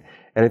 2:19.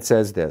 And it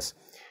says this: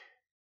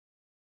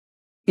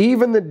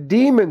 even the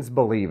demons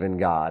believe in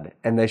God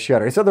and they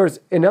shudder. So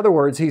in other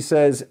words, he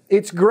says,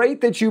 it's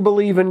great that you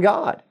believe in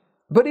God,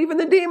 but even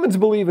the demons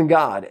believe in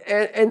God,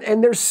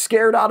 and they're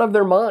scared out of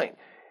their mind.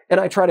 And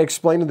I try to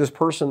explain to this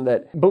person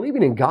that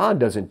believing in God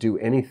doesn't do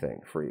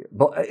anything for you.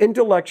 But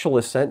intellectual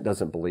assent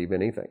doesn't believe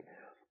anything.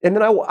 And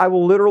then I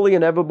will literally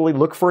inevitably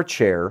look for a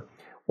chair,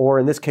 or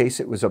in this case,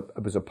 it was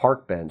a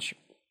park bench.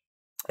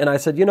 And I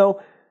said,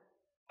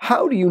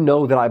 how do you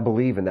know that I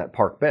believe in that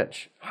park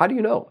bench? How do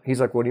you know?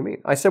 He's like, what do you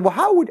mean? I said,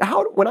 well,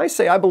 when I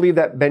say I believe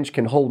that bench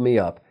can hold me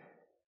up,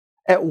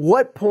 at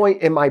what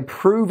point am I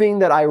proving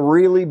that I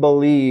really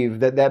believe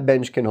that that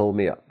bench can hold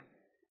me up?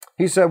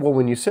 He said, well,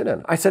 when you sit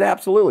in. I said,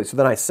 absolutely. So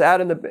then I sat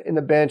in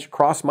the bench,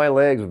 crossed my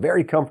legs,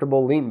 very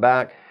comfortable, leaned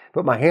back,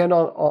 put my hand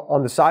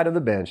on the side of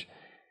the bench.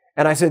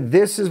 And I said,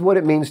 this is what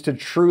it means to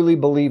truly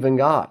believe in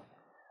God.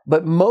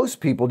 But most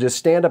people just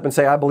stand up and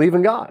say, I believe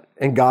in God,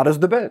 and God is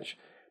the bench.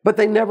 But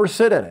they never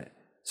sit in it.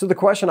 So the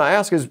question I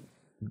ask is,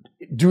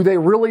 do they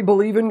really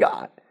believe in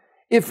God?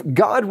 If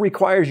God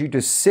requires you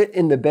to sit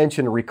in the bench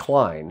and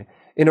recline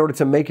in order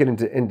to make it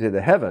into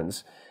the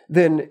heavens,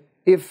 then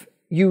if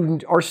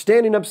you are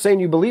standing up saying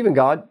you believe in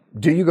God,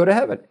 do you go to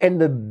heaven? And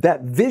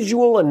that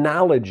visual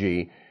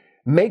analogy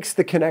makes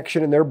the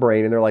connection in their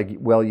brain, and they're like,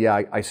 well,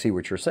 yeah, I see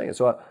what you're saying.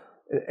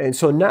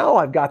 So now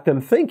I've got them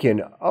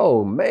thinking,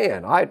 oh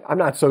man, I'm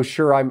not so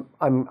sure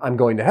I'm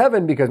going to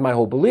heaven, because my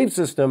whole belief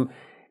system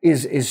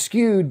is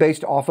skewed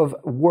based off of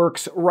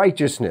works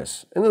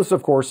righteousness. And this,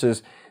 of course,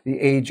 is the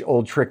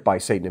age-old trick by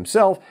Satan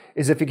himself,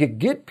 is if he could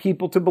get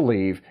people to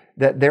believe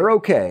that they're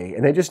okay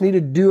and they just need to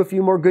do a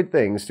few more good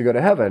things to go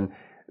to heaven,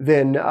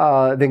 then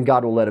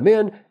God will let them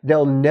in.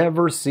 They'll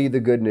never see the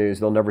good news.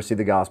 They'll never see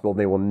the gospel.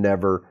 They will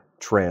never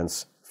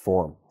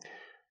transform.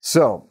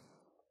 So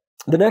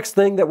the next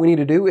thing that we need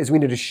to do is we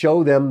need to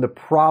show them the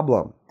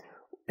problem.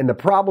 And the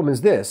problem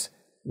is this: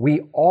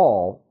 we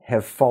all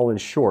have fallen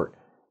short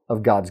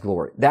of God's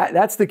glory.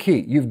 That's the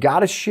key. You've got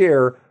to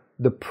share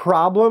the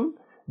problem,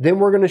 then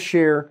we're going to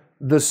share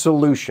the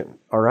solution,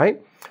 all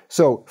right?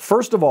 So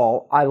first of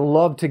all, I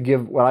love to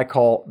give what I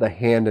call the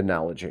hand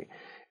analogy.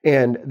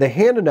 And the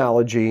hand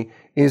analogy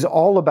is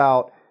all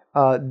about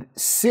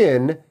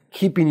sin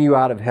keeping you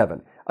out of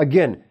heaven.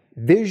 Again,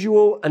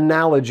 visual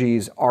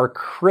analogies are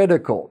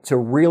critical to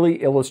really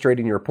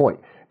illustrating your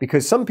point,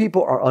 because some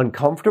people are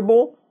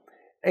uncomfortable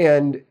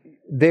and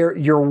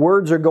your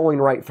words are going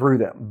right through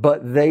them,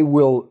 but they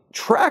will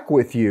track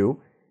with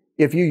you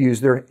if you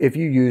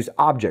use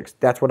objects.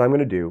 That's what I'm going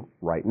to do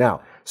right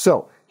now.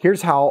 So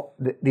here's how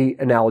the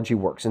analogy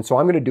works. And so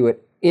I'm going to do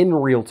it in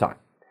real time.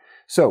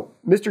 So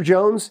Mr.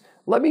 Jones,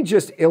 let me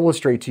just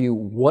illustrate to you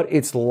what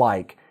it's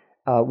like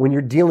when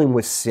you're dealing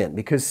with sin,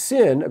 because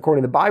sin,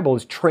 according to the Bible,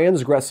 is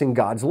transgressing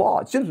God's law.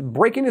 It's just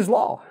breaking his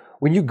law.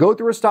 When you go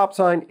through a stop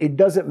sign, it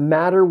doesn't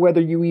matter whether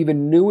you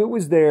even knew it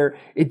was there.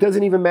 It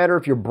doesn't even matter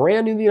if you're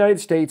brand new in the United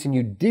States and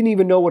you didn't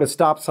even know what a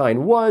stop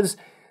sign was.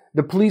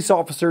 The police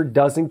officer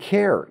doesn't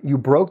care. You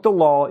broke the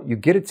law, you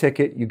get a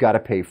ticket, you got to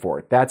pay for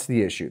it. That's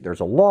the issue. There's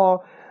a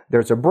law,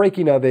 there's a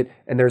breaking of it,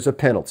 and there's a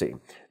penalty.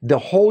 The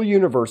whole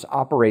universe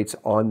operates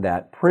on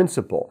that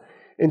principle.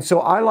 And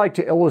so I like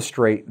to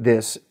illustrate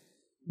this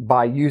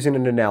by using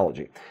an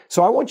analogy.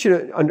 So I want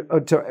you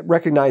to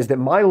recognize that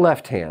my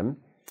left hand,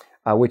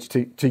 which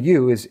to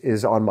you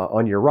is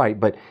on your right,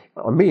 but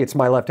on me, it's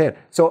my left hand.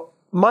 So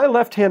my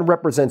left hand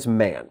represents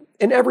man,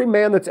 and every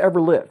man that's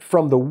ever lived,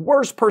 from the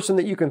worst person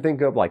that you can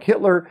think of, like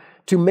Hitler,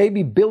 to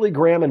maybe Billy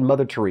Graham and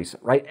Mother Teresa,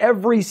 right?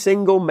 Every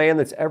single man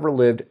that's ever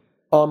lived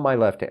on my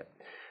left hand.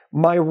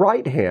 My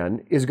right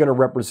hand is going to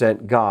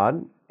represent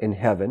God in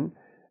heaven,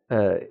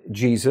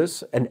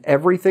 Jesus, and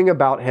everything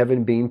about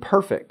heaven being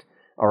perfect.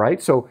 All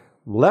right, so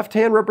left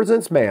hand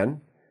represents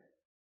man,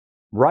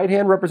 right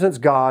hand represents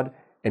God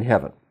and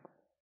heaven.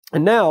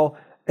 And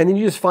then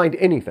you just find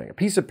anything, a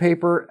piece of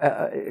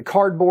paper,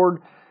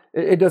 cardboard,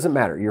 it doesn't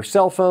matter, your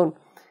cell phone.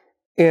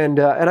 And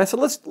I said,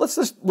 let's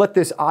just let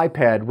this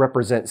iPad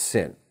represent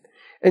sin.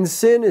 And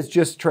sin is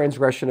just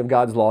transgression of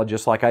God's law,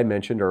 just like I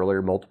mentioned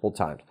earlier multiple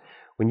times.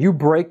 When you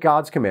break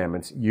God's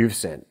commandments, you've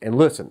sinned. And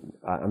listen,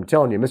 I'm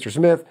telling you, Mr.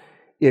 Smith,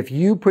 if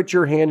you put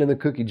your hand in the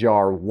cookie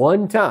jar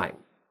one time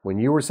when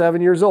you were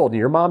 7 years old and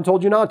your mom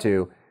told you not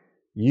to,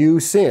 you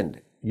sinned.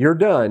 You're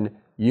done.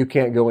 You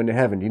can't go into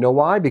heaven. Do you know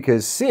why?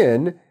 Because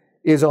sin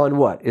is on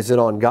what? Is it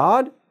on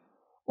God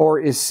or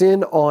is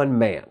sin on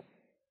man?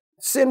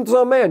 Sin's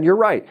on man, you're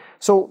right.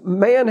 So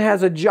man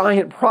has a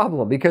giant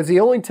problem because he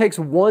only takes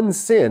one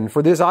sin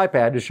for this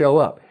iPad to show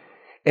up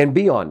and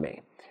be on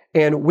me.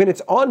 And when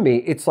it's on me,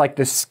 it's like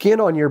the skin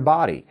on your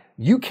body.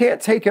 You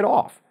can't take it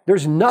off.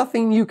 There's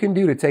nothing you can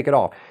do to take it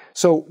off.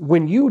 So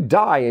when you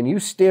die and you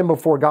stand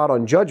before God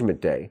on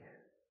Judgment Day,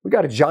 we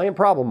got a giant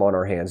problem on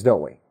our hands,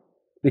 don't we?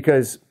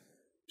 Because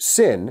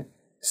sin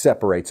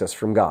separates us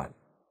from God.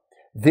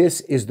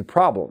 This is the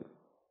problem.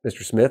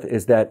 Mr. Smith,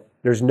 is that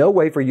there's no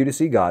way for you to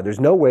see God. There's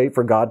no way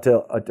for God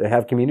to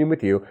have communion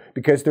with you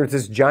because there's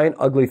this giant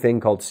ugly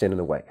thing called sin in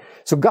the way.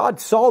 So God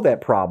saw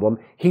that problem.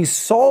 He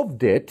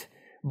solved it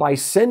by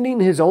sending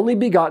His only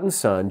begotten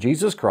Son,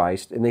 Jesus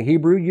Christ, in the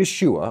Hebrew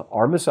Yeshua,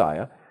 our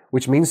Messiah,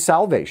 which means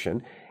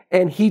salvation.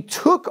 And He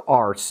took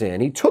our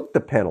sin. He took the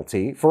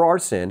penalty for our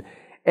sin,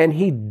 and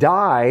He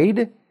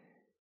died,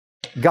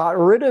 got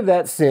rid of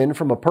that sin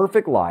from a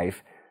perfect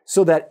life,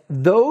 so that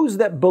those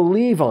that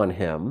believe on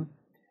Him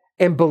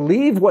and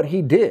believe what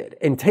He did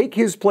and take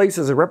His place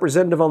as a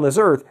representative on this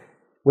earth,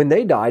 when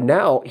they die,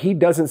 now He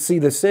doesn't see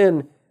the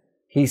sin,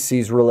 He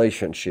sees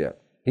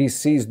relationship. He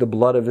sees the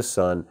blood of His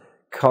Son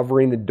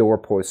covering the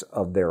doorposts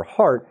of their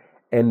heart,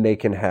 and they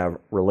can have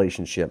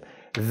relationship.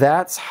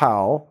 That's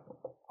how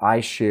I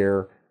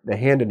share the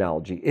hand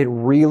analogy. It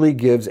really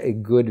gives a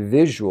good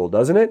visual,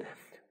 doesn't it,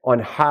 on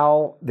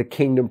how the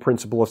kingdom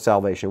principle of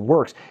salvation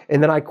works.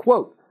 And then I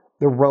quote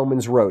the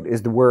Romans Road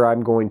is where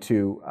I'm going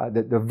to,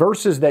 the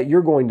verses that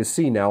you're going to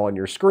see now on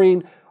your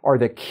screen are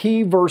the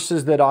key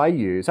verses that I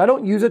use. I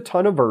don't use a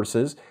ton of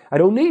verses. I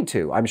don't need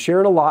to. I'm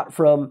sharing a lot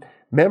from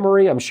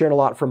memory. I'm sharing a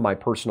lot from my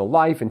personal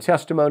life and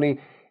testimony.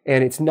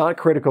 And it's not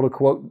critical to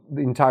quote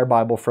the entire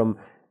Bible from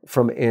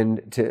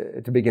end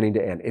to beginning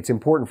to end. It's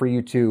important for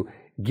you to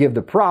give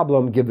the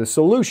problem, give the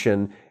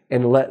solution,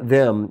 and let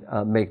them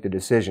make the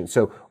decision.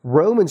 So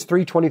Romans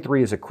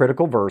 3:23 is a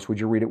critical verse. Would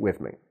you read it with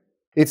me?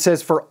 It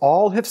says, "For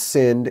all have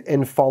sinned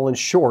and fallen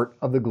short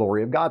of the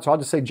glory of God." So I'll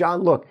just say,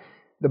 John, look,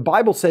 the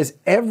Bible says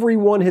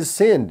everyone has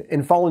sinned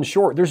and fallen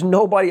short. There's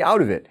nobody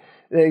out of it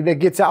that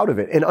gets out of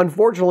it. And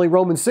unfortunately,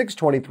 Romans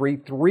 6:23,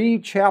 3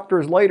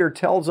 chapters later,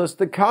 tells us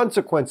the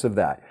consequence of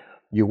that.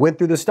 You went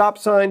through the stop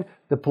sign,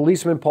 the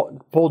policeman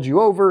pulled you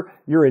over,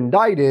 you're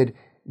indicted,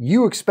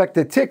 you expect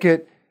a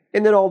ticket,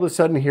 and then all of a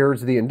sudden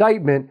here's the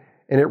indictment,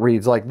 and it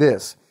reads like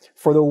this: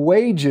 "For the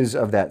wages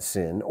of that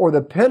sin, or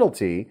the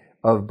penalty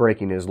of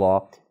breaking His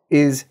law,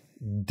 is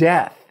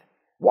death."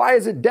 Why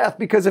is it death?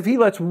 Because if He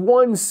lets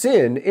one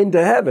sin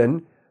into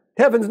heaven,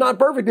 heaven's not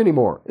perfect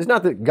anymore. It's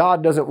not that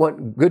God doesn't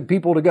want good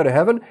people to go to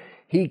heaven.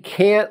 He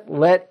can't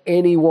let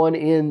anyone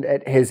in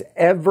that has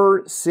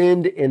ever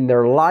sinned in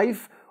their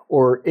life,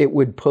 or it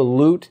would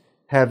pollute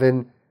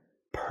heaven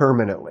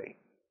permanently.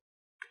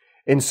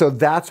 And so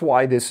that's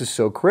why this is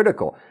so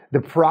critical.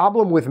 The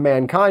problem with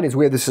mankind is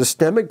we have the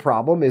systemic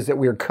problem is that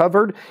we are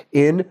covered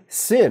in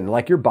sin,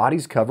 like your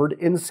body's covered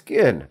in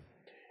skin.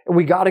 And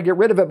we got to get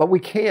rid of it, but we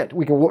can't.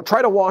 We can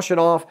try to wash it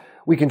off.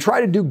 We can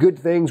try to do good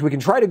things. We can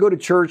try to go to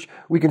church.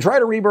 We can try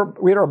to read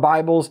our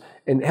Bibles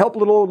and help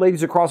little old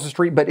ladies across the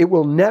street, but it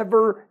will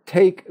never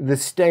take the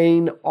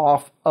stain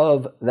off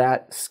of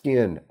that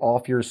skin,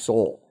 off your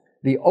soul.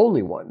 The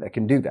only one that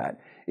can do that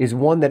is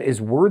one that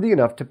is worthy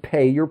enough to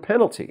pay your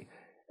penalty,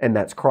 and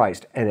that's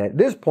Christ. And at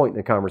this point in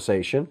the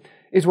conversation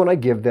is when I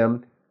give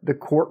them the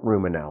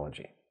courtroom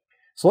analogy.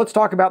 So let's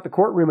talk about the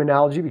courtroom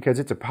analogy because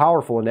it's a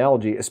powerful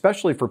analogy,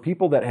 especially for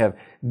people that have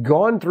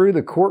gone through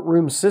the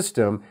courtroom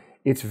system.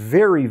 It's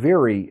very,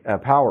 very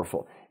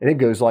powerful. And it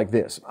goes like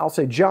this. I'll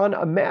say, John,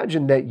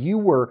 imagine that you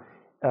were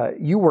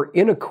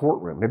in a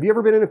courtroom. Have you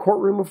ever been in a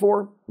courtroom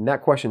before? And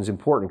that question is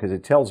important because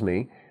it tells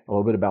me a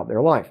little bit about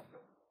their life.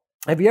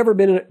 Have you ever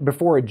been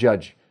before a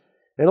judge?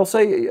 And they'll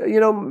say,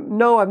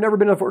 no, I've never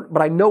been before,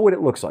 but I know what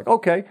it looks like.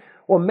 Okay,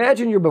 well,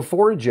 imagine you're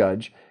before a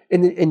judge,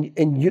 and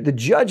the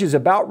judge is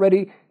about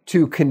ready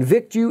to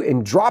convict you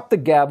and drop the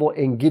gavel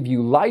and give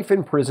you life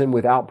in prison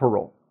without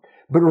parole.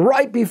 But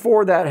right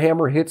before that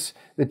hammer hits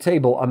the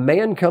table, a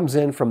man comes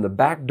in from the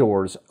back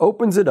doors,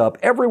 opens it up,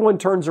 everyone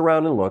turns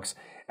around and looks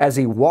as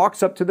he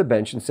walks up to the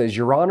bench and says,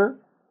 "Your Honor,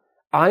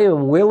 I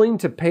am willing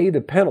to pay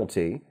the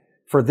penalty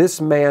for this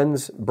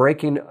man's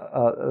breaking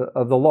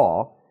of the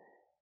law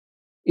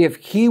if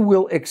he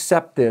will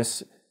accept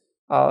this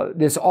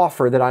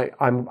offer that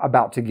I'm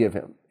about to give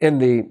him." And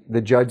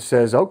the judge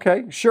says,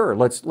 "Okay, sure,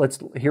 let's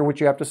hear what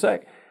you have to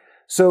say."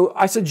 So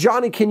I said,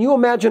 "Johnny, can you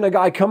imagine a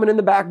guy coming in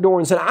the back door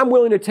and saying, 'I'm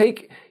willing to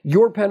take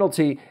your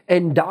penalty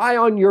and die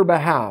on your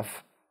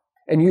behalf'?"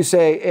 And you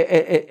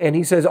say, and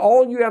he says,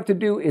 "All you have to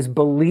do is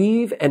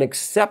believe and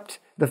accept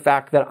the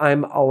fact that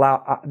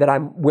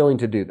I'm willing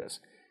to do this."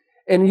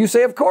 And you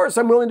say, "Of course,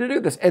 I'm willing to do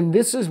this." And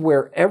this is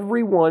where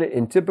everyone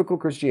in typical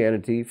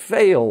Christianity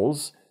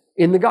fails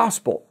in the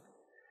gospel,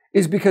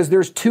 is because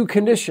there's two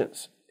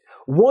conditions.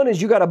 One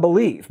is you got to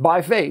believe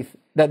by faith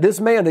that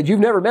this man that you've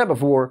never met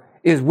before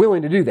is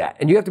willing to do that.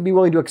 And you have to be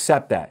willing to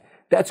accept that.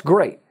 That's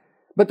great.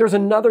 But there's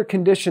another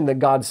condition that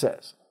God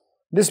says.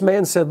 This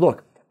man said,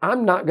 "Look,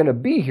 I'm not going to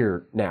be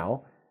here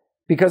now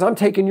because I'm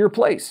taking your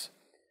place.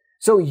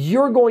 So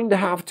you're going to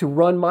have to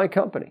run my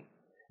company.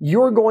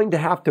 You're going to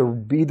have to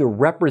be the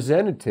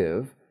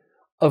representative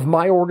of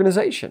my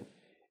organization.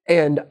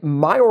 And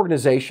my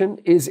organization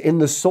is in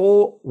the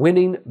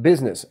soul-winning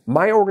business.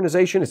 My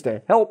organization is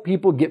to help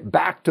people get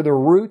back to the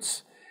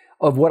roots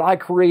of what I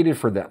created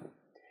for them.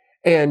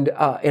 And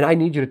I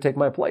need you to take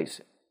my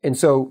place." And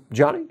so,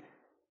 Johnny,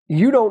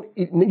 you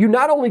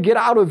not only get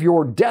out of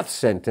your death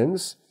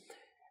sentence,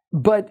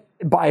 but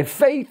by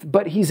faith,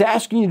 but he's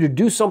asking you to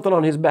do something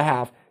on his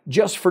behalf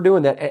just for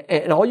doing that.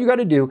 And all you got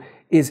to do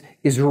is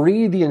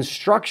read the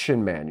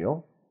instruction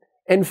manual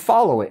and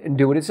follow it and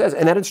do what it says.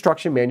 And that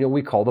instruction manual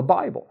we call the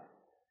Bible.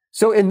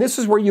 So, and this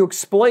is where you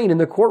explain in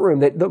the courtroom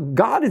that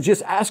God is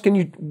just asking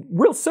you,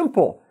 real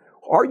simple,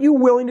 are you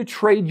willing to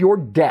trade your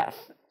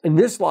death in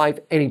this life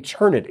and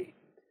eternity?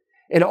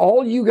 And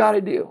all you got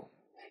to do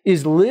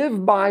is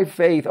live by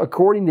faith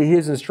according to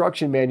his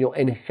instruction manual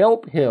and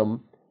help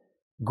him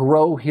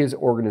grow his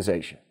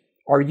organization.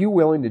 Are you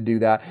willing to do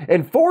that?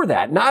 And for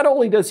that, not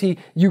only does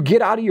you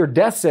get out of your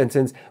death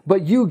sentence,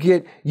 but you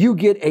get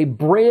a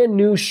brand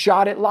new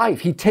shot at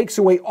life. He takes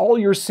away all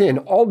your sin,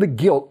 all the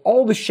guilt,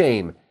 all the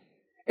shame,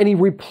 and he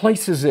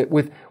replaces it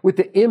with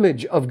the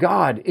image of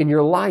God in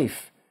your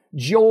life.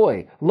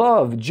 Joy,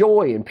 love,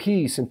 joy, and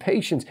peace and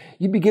patience.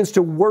 He begins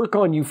to work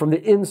on you from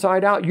the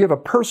inside out. You have a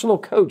personal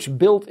coach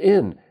built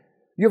in.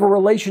 You have a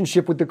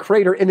relationship with the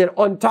Creator. And then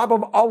on top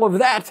of all of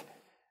that,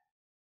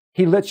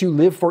 he lets you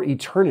live for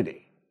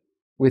eternity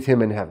with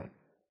him in heaven.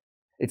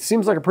 It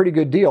seems like a pretty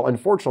good deal.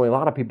 Unfortunately, a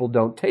lot of people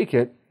don't take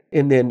it.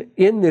 And then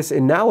in this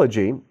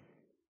analogy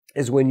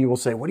is when you will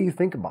say, what do you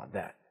think about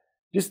that?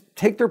 Just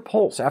take their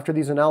pulse after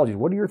these analogies.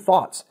 What are your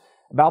thoughts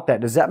about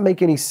that? Does that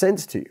make any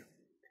sense to you?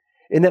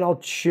 And then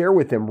I'll share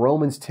with them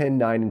Romans 10,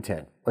 9, and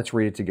 10. Let's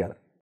read it together.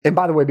 And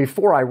by the way,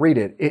 before I read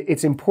it,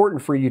 it's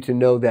important for you to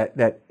know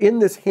that in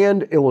this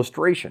hand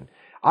illustration,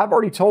 I've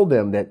already told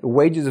them that the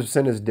wages of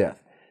sin is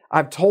death.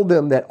 I've told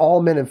them that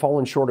all men have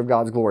fallen short of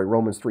God's glory,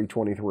 Romans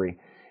 3:23.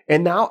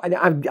 And now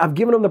I've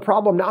given them the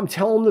problem. Now I'm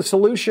telling them the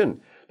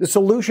solution. The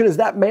solution is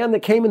that man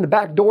that came in the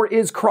back door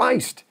is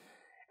Christ.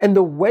 And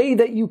the way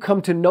that you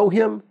come to know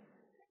him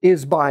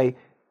is by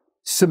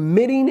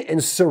submitting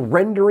and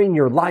surrendering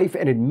your life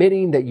and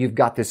admitting that you've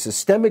got this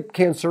systemic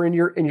cancer in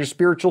your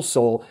spiritual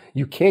soul.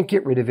 You can't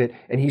get rid of it,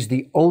 and he's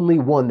the only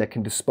one that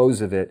can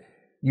dispose of it.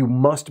 You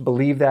must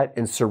believe that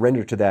and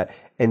surrender to that,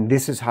 and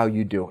this is how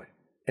you do it.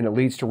 And it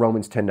leads to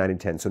Romans 10, 9,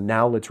 and 10. So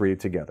now let's read it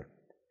together.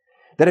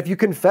 That if you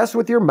confess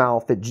with your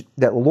mouth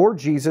that Lord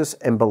Jesus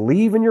and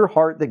believe in your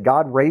heart that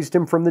God raised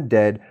him from the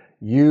dead,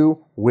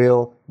 you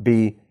will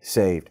be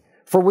saved.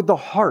 For with the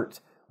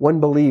heart one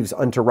believes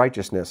unto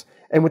righteousness,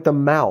 and with the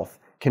mouth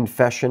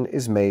confession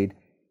is made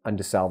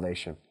unto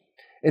salvation.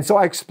 And so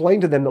I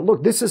explained to them that,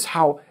 look, this is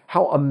how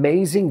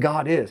amazing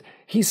God is.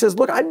 He says,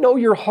 look, I know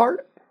your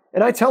heart.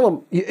 And I tell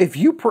them, if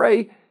you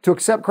pray to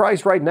accept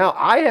Christ right now,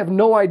 I have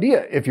no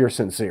idea if you're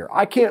sincere.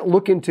 I can't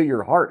look into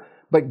your heart,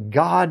 but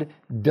God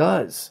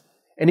does.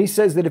 And he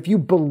says that if you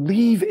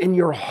believe in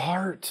your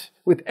heart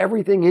with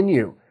everything in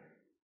you,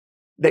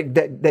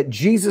 that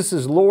Jesus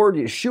is Lord,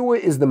 Yeshua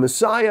is the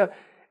Messiah,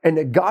 and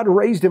that God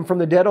raised him from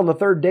the dead on the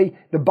third day,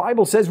 the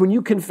Bible says when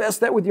you confess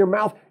that with your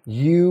mouth,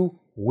 you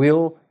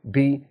will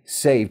be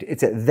saved.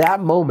 It's at that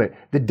moment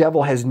the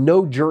devil has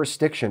no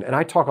jurisdiction. And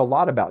I talk a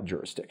lot about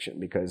jurisdiction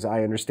because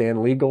I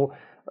understand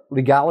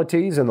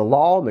legalities and the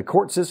law and the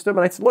court system.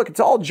 And I said, look, it's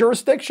all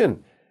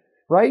jurisdiction,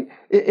 right?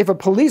 If a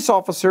police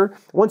officer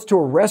wants to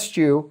arrest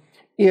you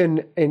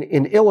in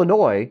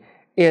Illinois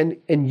and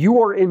you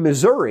are in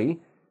Missouri,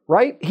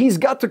 right? He's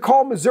got to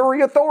call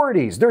Missouri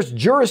authorities. There's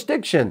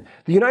jurisdiction.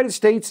 The United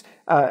States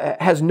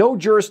has no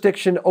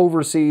jurisdiction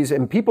overseas,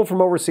 and people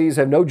from overseas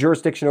have no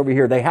jurisdiction over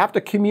here. They have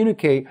to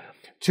communicate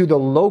to the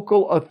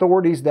local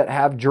authorities that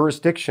have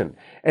jurisdiction.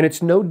 And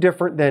it's no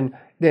different than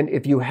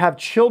if you have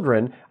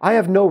children. I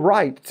have no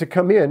right to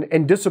come in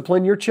and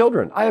discipline your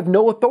children. I have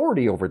no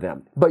authority over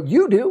them, but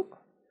you do.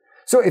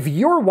 So if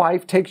your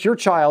wife takes your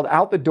child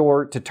out the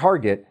door to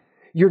Target,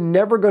 you're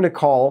never going to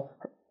call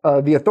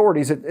the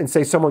authorities and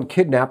say someone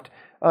kidnapped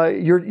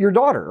your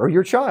daughter or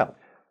your child.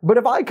 But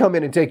if I come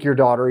in and take your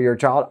daughter or your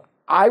child,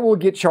 I will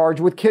get charged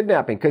with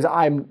kidnapping because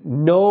I'm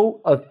no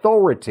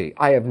authority.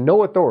 I have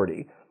no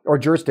authority or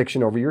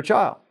jurisdiction over your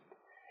child.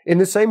 In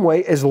the same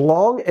way, as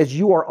long as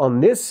you are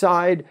on this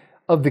side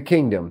of the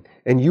kingdom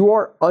and you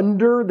are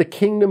under the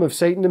kingdom of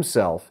Satan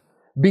himself,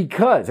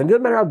 because, and it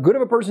doesn't matter how good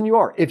of a person you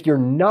are, if you're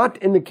not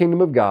in the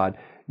kingdom of God,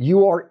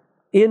 you are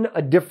in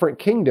a different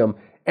kingdom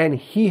and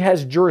he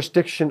has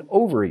jurisdiction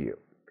over you.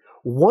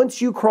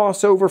 Once you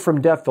cross over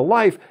from death to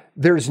life,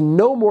 there's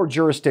no more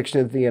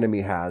jurisdiction that the enemy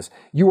has.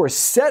 You are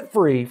set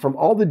free from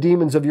all the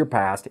demons of your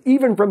past,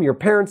 even from your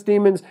parents'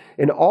 demons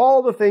and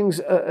all the things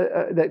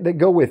that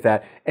go with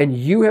that. And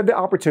you have the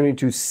opportunity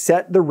to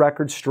set the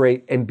record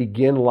straight and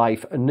begin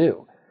life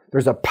anew.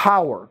 There's a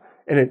power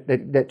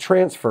that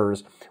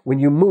transfers when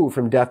you move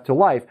from death to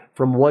life,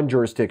 from one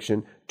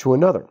jurisdiction to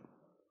another.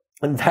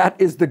 And that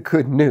is the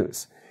good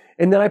news.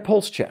 And then I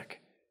pulse check.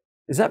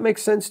 Does that make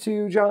sense to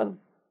you, John?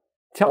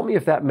 Tell me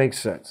if that makes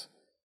sense.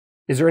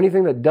 Is there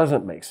anything that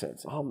doesn't make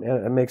sense? Oh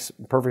man, it makes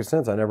perfect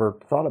sense. I never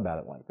thought about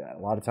it like that. A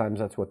lot of times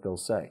that's what they'll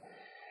say.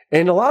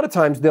 And a lot of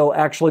times they'll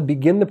actually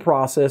begin the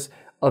process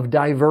of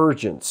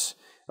divergence.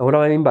 And what do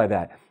I mean by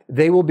that?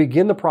 They will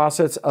begin the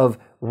process of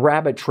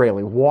rabbit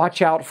trailing.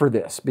 Watch out for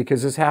this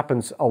because this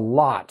happens a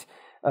lot.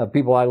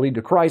 People I lead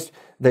to Christ,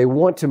 they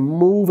want to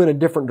move in a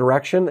different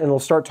direction and they'll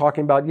start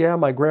talking about, yeah,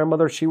 my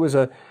grandmother, she was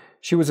a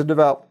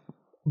devout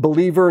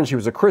believer and she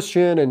was a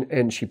Christian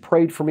and she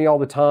prayed for me all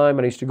the time.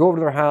 And I used to go over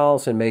to their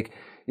house and make,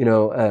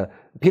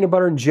 peanut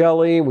butter and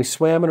jelly, and we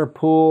swam in her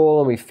pool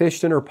and we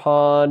fished in her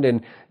pond,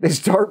 and they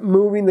start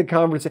moving the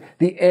conversation.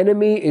 The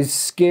enemy is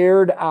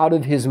scared out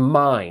of his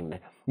mind.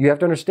 You have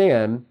to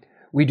understand,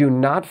 we do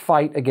not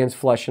fight against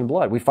flesh and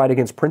blood. We fight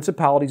against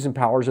principalities and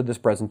powers of this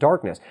present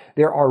darkness.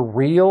 There are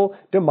real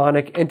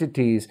demonic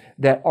entities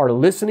that are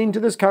listening to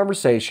this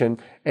conversation,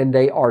 and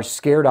they are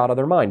scared out of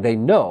their mind. They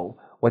know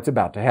what's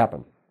about to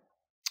happen.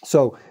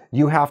 So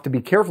you have to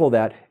be careful of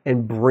that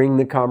and bring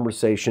the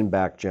conversation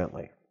back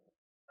gently.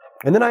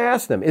 And then I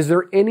ask them, is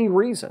there any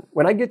reason?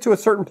 When I get to a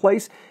certain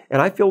place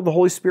and I feel the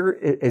Holy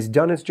Spirit has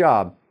done its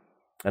job,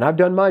 and I've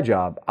done my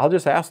job, I'll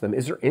just ask them,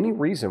 is there any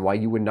reason why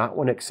you would not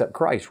want to accept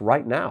Christ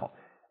right now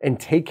and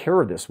take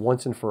care of this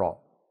once and for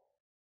all?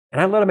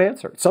 And I let them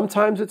answer.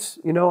 Sometimes it's,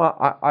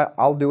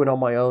 I'll do it on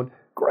my own.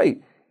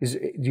 Great.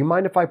 Do you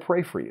mind if I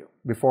pray for you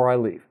before I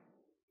leave?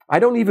 I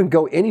don't even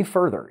go any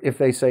further if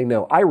they say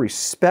no. I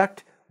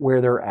respect where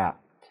they're at.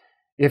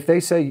 If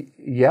they say,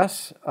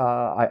 yes,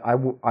 I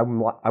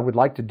would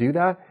like to do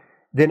that,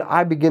 then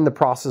I begin the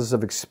process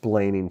of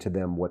explaining to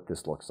them what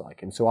this looks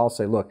like. And so I'll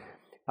say, look,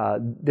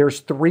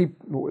 there's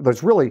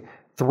really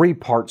three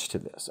parts to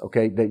this,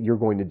 okay, that you're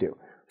going to do.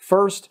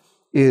 First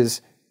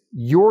is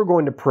you're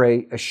going to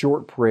pray a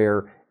short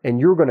prayer, and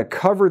you're going to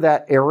cover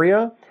that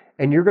area,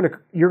 and you're going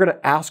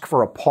to ask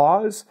for a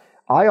pause.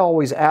 I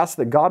always ask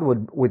that God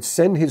would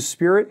send His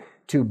Spirit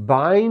to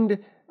bind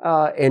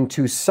and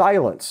to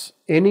silence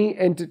any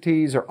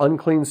entities or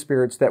unclean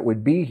spirits that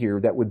would be here,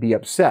 that would be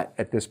upset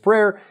at this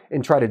prayer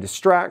and try to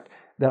distract.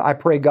 That I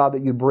pray, God,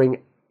 that you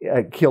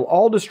kill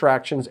all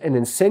distractions, and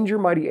then send your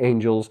mighty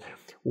angels,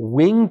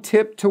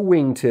 wingtip to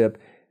wingtip,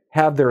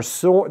 have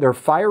their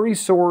fiery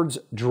swords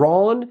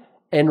drawn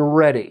and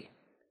ready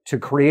to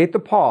create the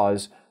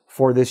pause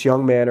for this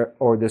young man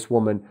or this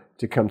woman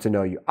to come to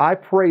know you. I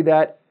pray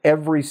that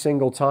every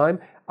single time.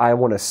 I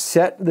want to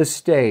set the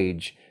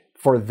stage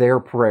for their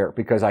prayer,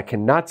 because I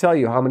cannot tell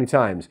you how many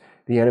times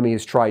the enemy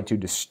has tried to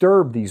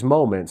disturb these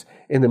moments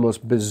in the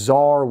most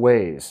bizarre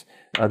ways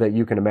that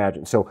you can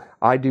imagine. So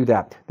I do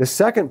that. The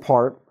second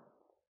part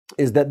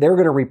is that they're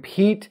going to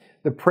repeat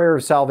the prayer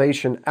of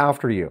salvation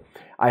after you.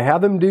 I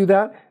have them do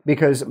that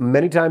because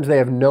many times they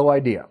have no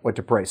idea what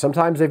to pray.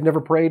 Sometimes they've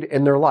never prayed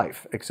in their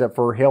life except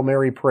for Hail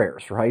Mary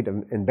prayers, right,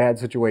 in bad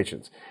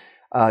situations.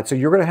 So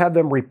you're going to have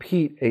them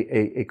repeat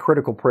a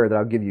critical prayer that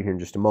I'll give you here in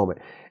just a moment.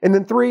 And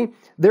then 3,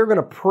 they're going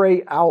to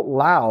pray out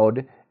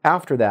loud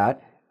after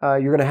that.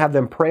 You're going to have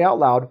them pray out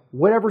loud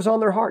whatever's on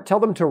their heart. Tell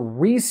them to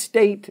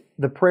restate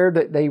the prayer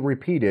that they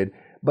repeated,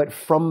 but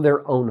from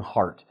their own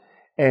heart.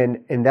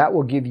 And that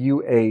will give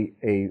you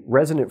a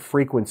resonant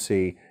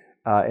frequency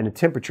and a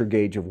temperature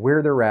gauge of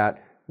where they're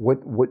at,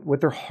 what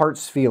their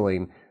heart's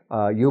feeling.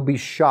 You'll be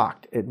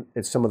shocked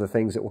at some of the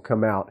things that will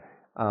come out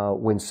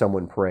when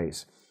someone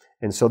prays.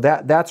 And so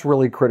that's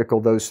really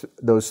critical,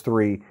 those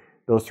three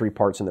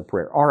parts in the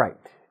prayer. All right.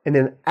 And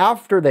then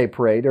after they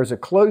pray, there's a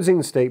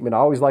closing statement I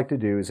always like to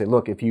do is say,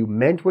 look, if you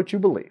meant what you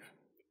believe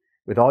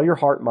with all your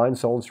heart, mind,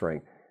 soul, and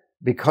strength,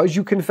 because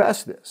you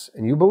confessed this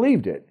and you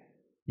believed it,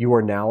 you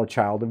are now a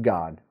child of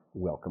God.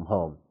 Welcome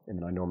home.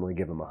 And I normally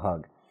give them a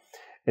hug.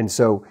 And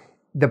so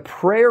the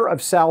prayer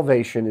of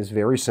salvation is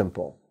very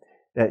simple.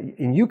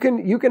 And you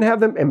can have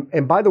them,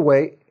 and by the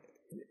way,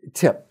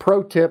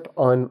 pro tip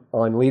on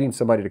leading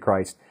somebody to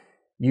Christ,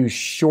 use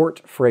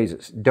short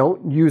phrases.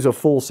 Don't use a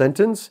full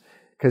sentence,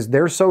 because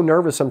they're so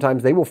nervous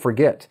sometimes they will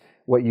forget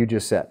what you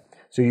just said.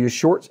 So use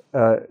short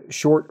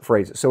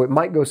phrases. So it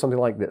might go something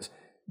like this.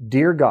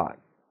 Dear God,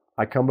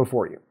 I come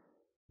before you.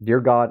 Dear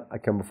God, I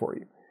come before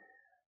you.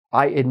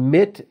 I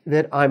admit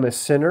that I'm a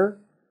sinner.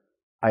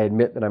 I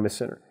admit that I'm a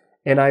sinner.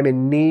 And I'm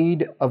in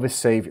need of a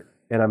Savior.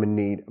 And I'm in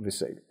need of a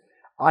Savior.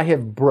 I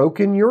have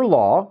broken your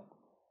law.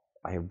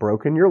 I have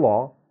broken your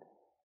law.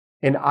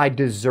 And I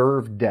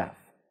deserve death.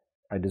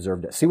 I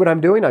deserve death. See what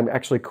I'm doing? I'm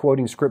actually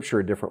quoting Scripture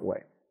a different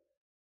way.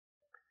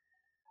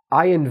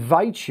 I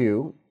invite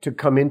you to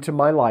come into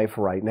my life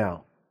right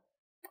now.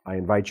 I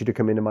invite you to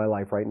come into my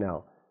life right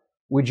now.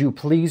 Would you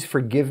please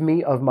forgive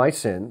me of my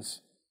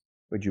sins?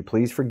 Would you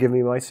please forgive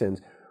me my sins?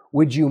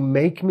 Would you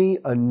make me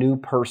a new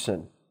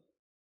person?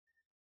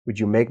 Would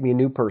you make me a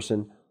new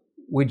person?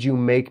 Would you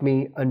make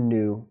me a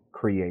new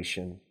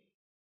creation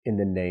in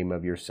the name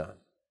of your Son?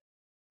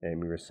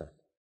 Name of your Son.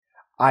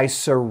 I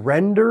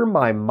surrender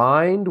my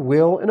mind,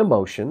 will, and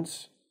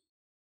emotions.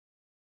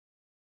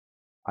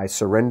 I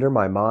surrender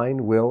my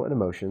mind, will, and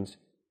emotions.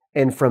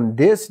 And from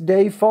this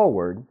day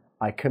forward,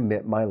 I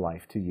commit my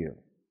life to you.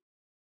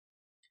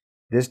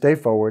 This day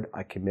forward,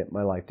 I commit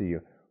my life to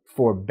you,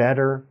 for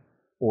better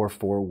or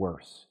for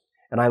worse.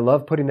 And I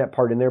love putting that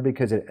part in there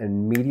because it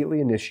immediately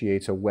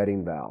initiates a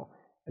wedding vow.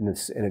 And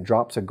it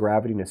drops a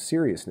gravity and a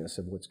seriousness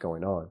of what's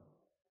going on.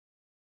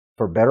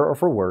 For better or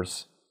for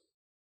worse,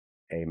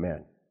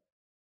 amen.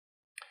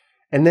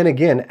 And then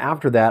again,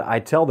 after that, I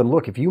tell them,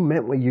 look, if you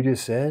meant what you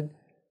just said,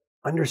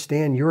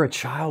 understand you're a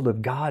child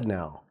of God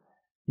now.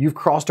 You've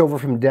crossed over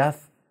from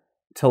death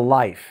to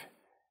life.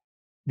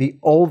 The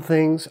old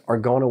things are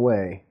gone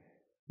away.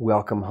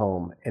 Welcome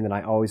home. And then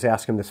I always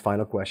ask them this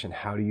final question: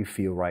 how do you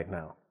feel right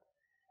now?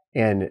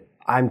 And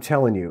I'm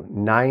telling you,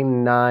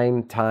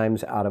 99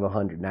 times out of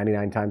 100,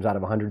 99 times out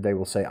of 100, they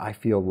will say, I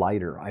feel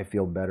lighter, I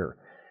feel better.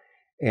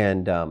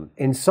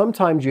 And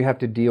sometimes you have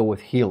to deal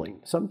with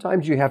healing.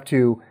 Sometimes you have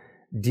to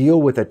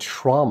deal with a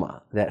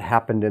trauma that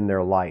happened in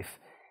their life.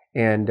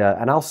 And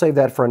I'll save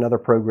that for another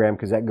program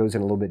because that goes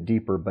in a little bit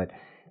deeper. But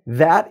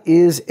that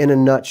is, in a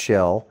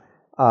nutshell,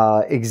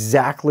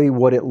 exactly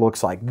what it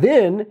looks like.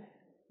 Then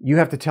you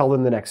have to tell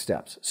them the next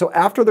steps. So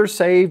after they're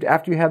saved,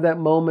 after you have that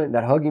moment,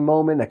 that hugging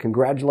moment, that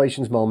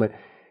congratulations moment,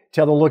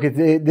 tell them, look,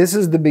 this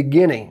is the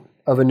beginning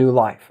of a new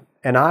life.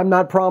 And I'm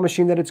not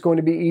promising that it's going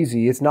to be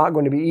easy. It's not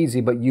going to be easy,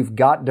 but you've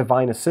got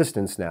divine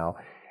assistance now.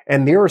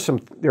 And there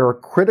are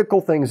critical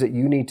things that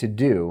you need to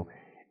do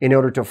in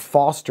order to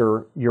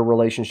foster your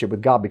relationship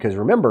with God. Because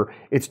remember,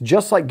 it's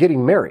just like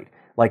getting married.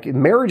 Like,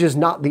 marriage is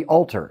not the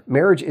altar.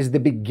 Marriage is the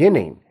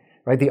beginning,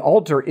 right? The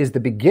altar is the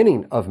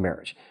beginning of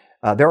marriage.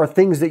 There are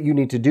things that you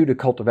need to do to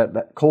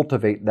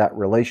cultivate that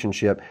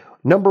relationship.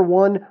 Number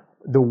one,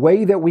 the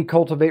way that we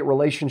cultivate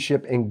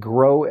relationship and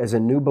grow as a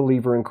new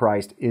believer in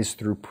Christ is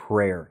through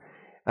prayer.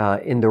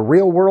 In the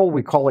real world,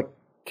 we call it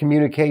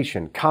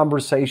communication,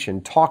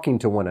 conversation, talking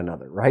to one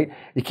another, right?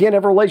 You can't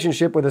have a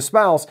relationship with a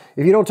spouse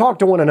if you don't talk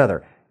to one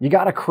another. You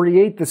got to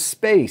create the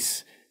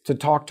space to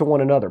talk to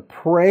one another.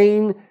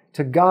 Praying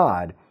to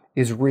God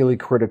is really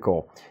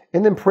critical.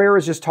 And then prayer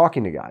is just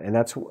talking to God. And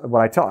that's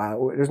what I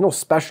tell. There's no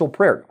special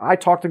prayer. I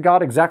talk to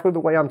God exactly the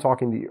way I'm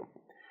talking to you.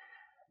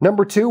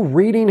 Number two,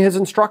 reading His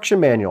instruction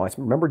manual. I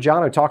remember,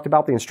 John, I talked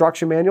about the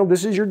instruction manual.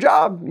 This is your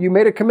job. You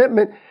made a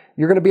commitment.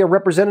 You're going to be a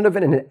representative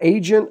and an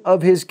agent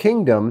of His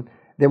kingdom.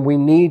 Then we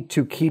need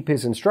to keep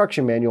His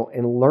instruction manual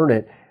and learn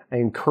it. I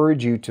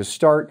encourage you to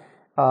start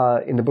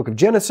in the book of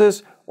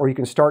Genesis, or you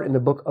can start in the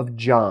book of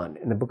John.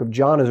 And the book of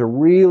John is a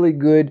really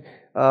good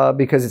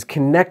because it's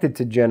connected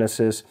to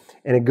Genesis,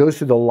 and it goes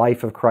through the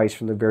life of Christ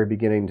from the very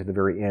beginning to the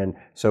very end,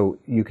 so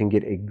you can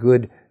get a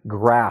good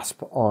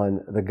grasp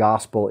on the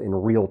gospel in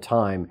real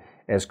time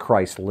as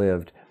Christ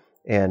lived.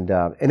 And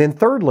then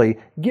thirdly,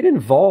 get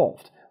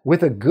involved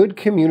with a good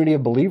community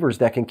of believers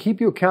that can keep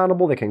you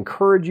accountable, that can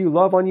encourage you,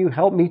 love on you,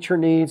 help meet your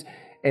needs,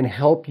 and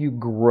help you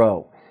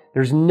grow.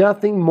 There's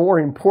nothing more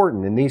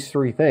important than these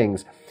three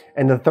things.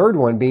 And the third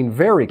one being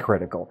very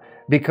critical,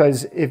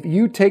 because if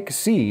you take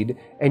seed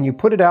and you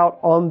put it out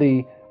on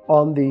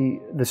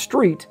the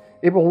street,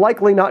 it will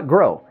likely not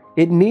grow.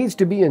 It needs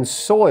to be in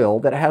soil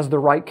that has the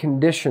right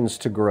conditions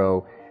to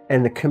grow,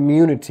 and the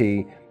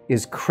community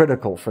is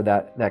critical for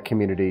that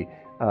community,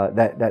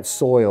 that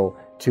soil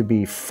to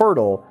be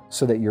fertile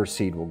so that your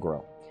seed will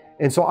grow.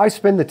 And so I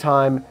spend the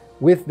time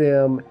with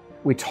them.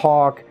 We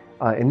talk.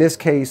 In this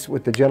case,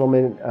 with the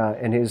gentleman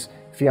and his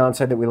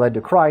fiancée that we led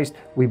to Christ,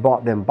 we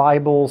bought them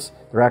Bibles.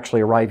 They're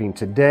actually arriving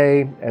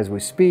today as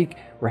we speak.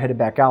 We're headed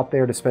back out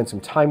there to spend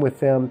some time with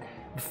them.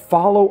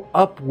 Follow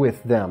up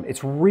with them.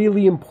 It's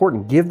really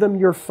important. Give them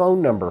your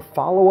phone number.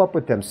 Follow up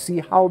with them. See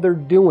how they're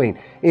doing.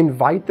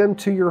 Invite them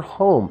to your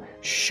home.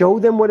 Show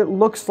them what it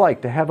looks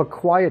like to have a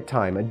quiet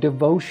time, a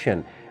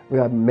devotion.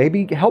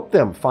 Maybe help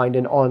them find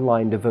an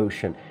online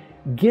devotion.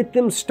 Get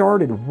them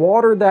started.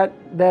 Water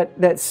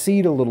that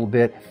seed a little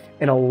bit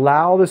and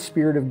allow the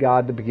Spirit of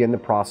God to begin the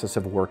process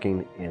of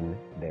working in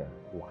their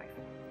life.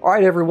 All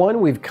right,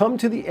 everyone, we've come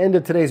to the end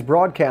of today's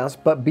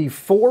broadcast, but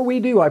before we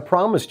do, I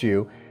promised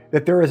you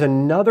that there is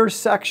another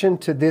section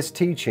to this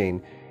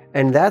teaching,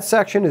 and that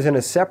section is in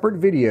a separate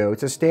video.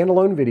 It's a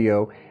standalone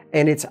video,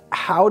 and it's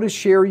how to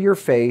share your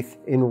faith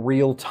in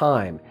real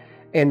time.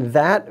 And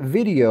that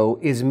video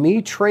is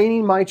me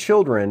training my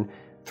children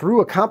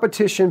through a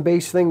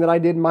competition-based thing that I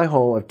did in my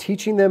home of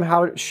teaching them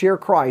how to share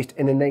Christ,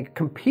 and then they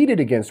competed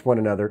against one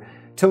another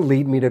to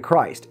lead me to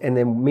Christ. And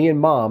then me and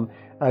Mom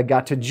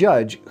got to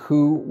judge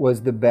who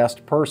was the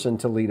best person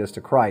to lead us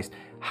to Christ.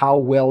 How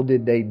well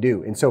did they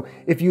do? And so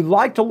if you'd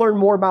like to learn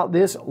more about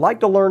this, like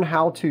to learn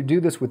how to do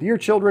this with your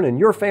children and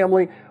your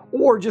family,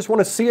 or just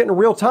want to see it in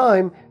real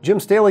time, Jim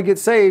Staley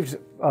gets saved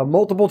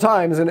multiple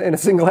times in a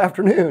single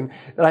afternoon,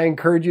 then I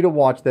encourage you to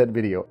watch that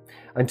video.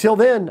 Until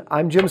then,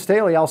 I'm Jim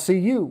Staley. I'll see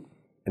you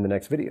in the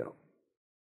next video.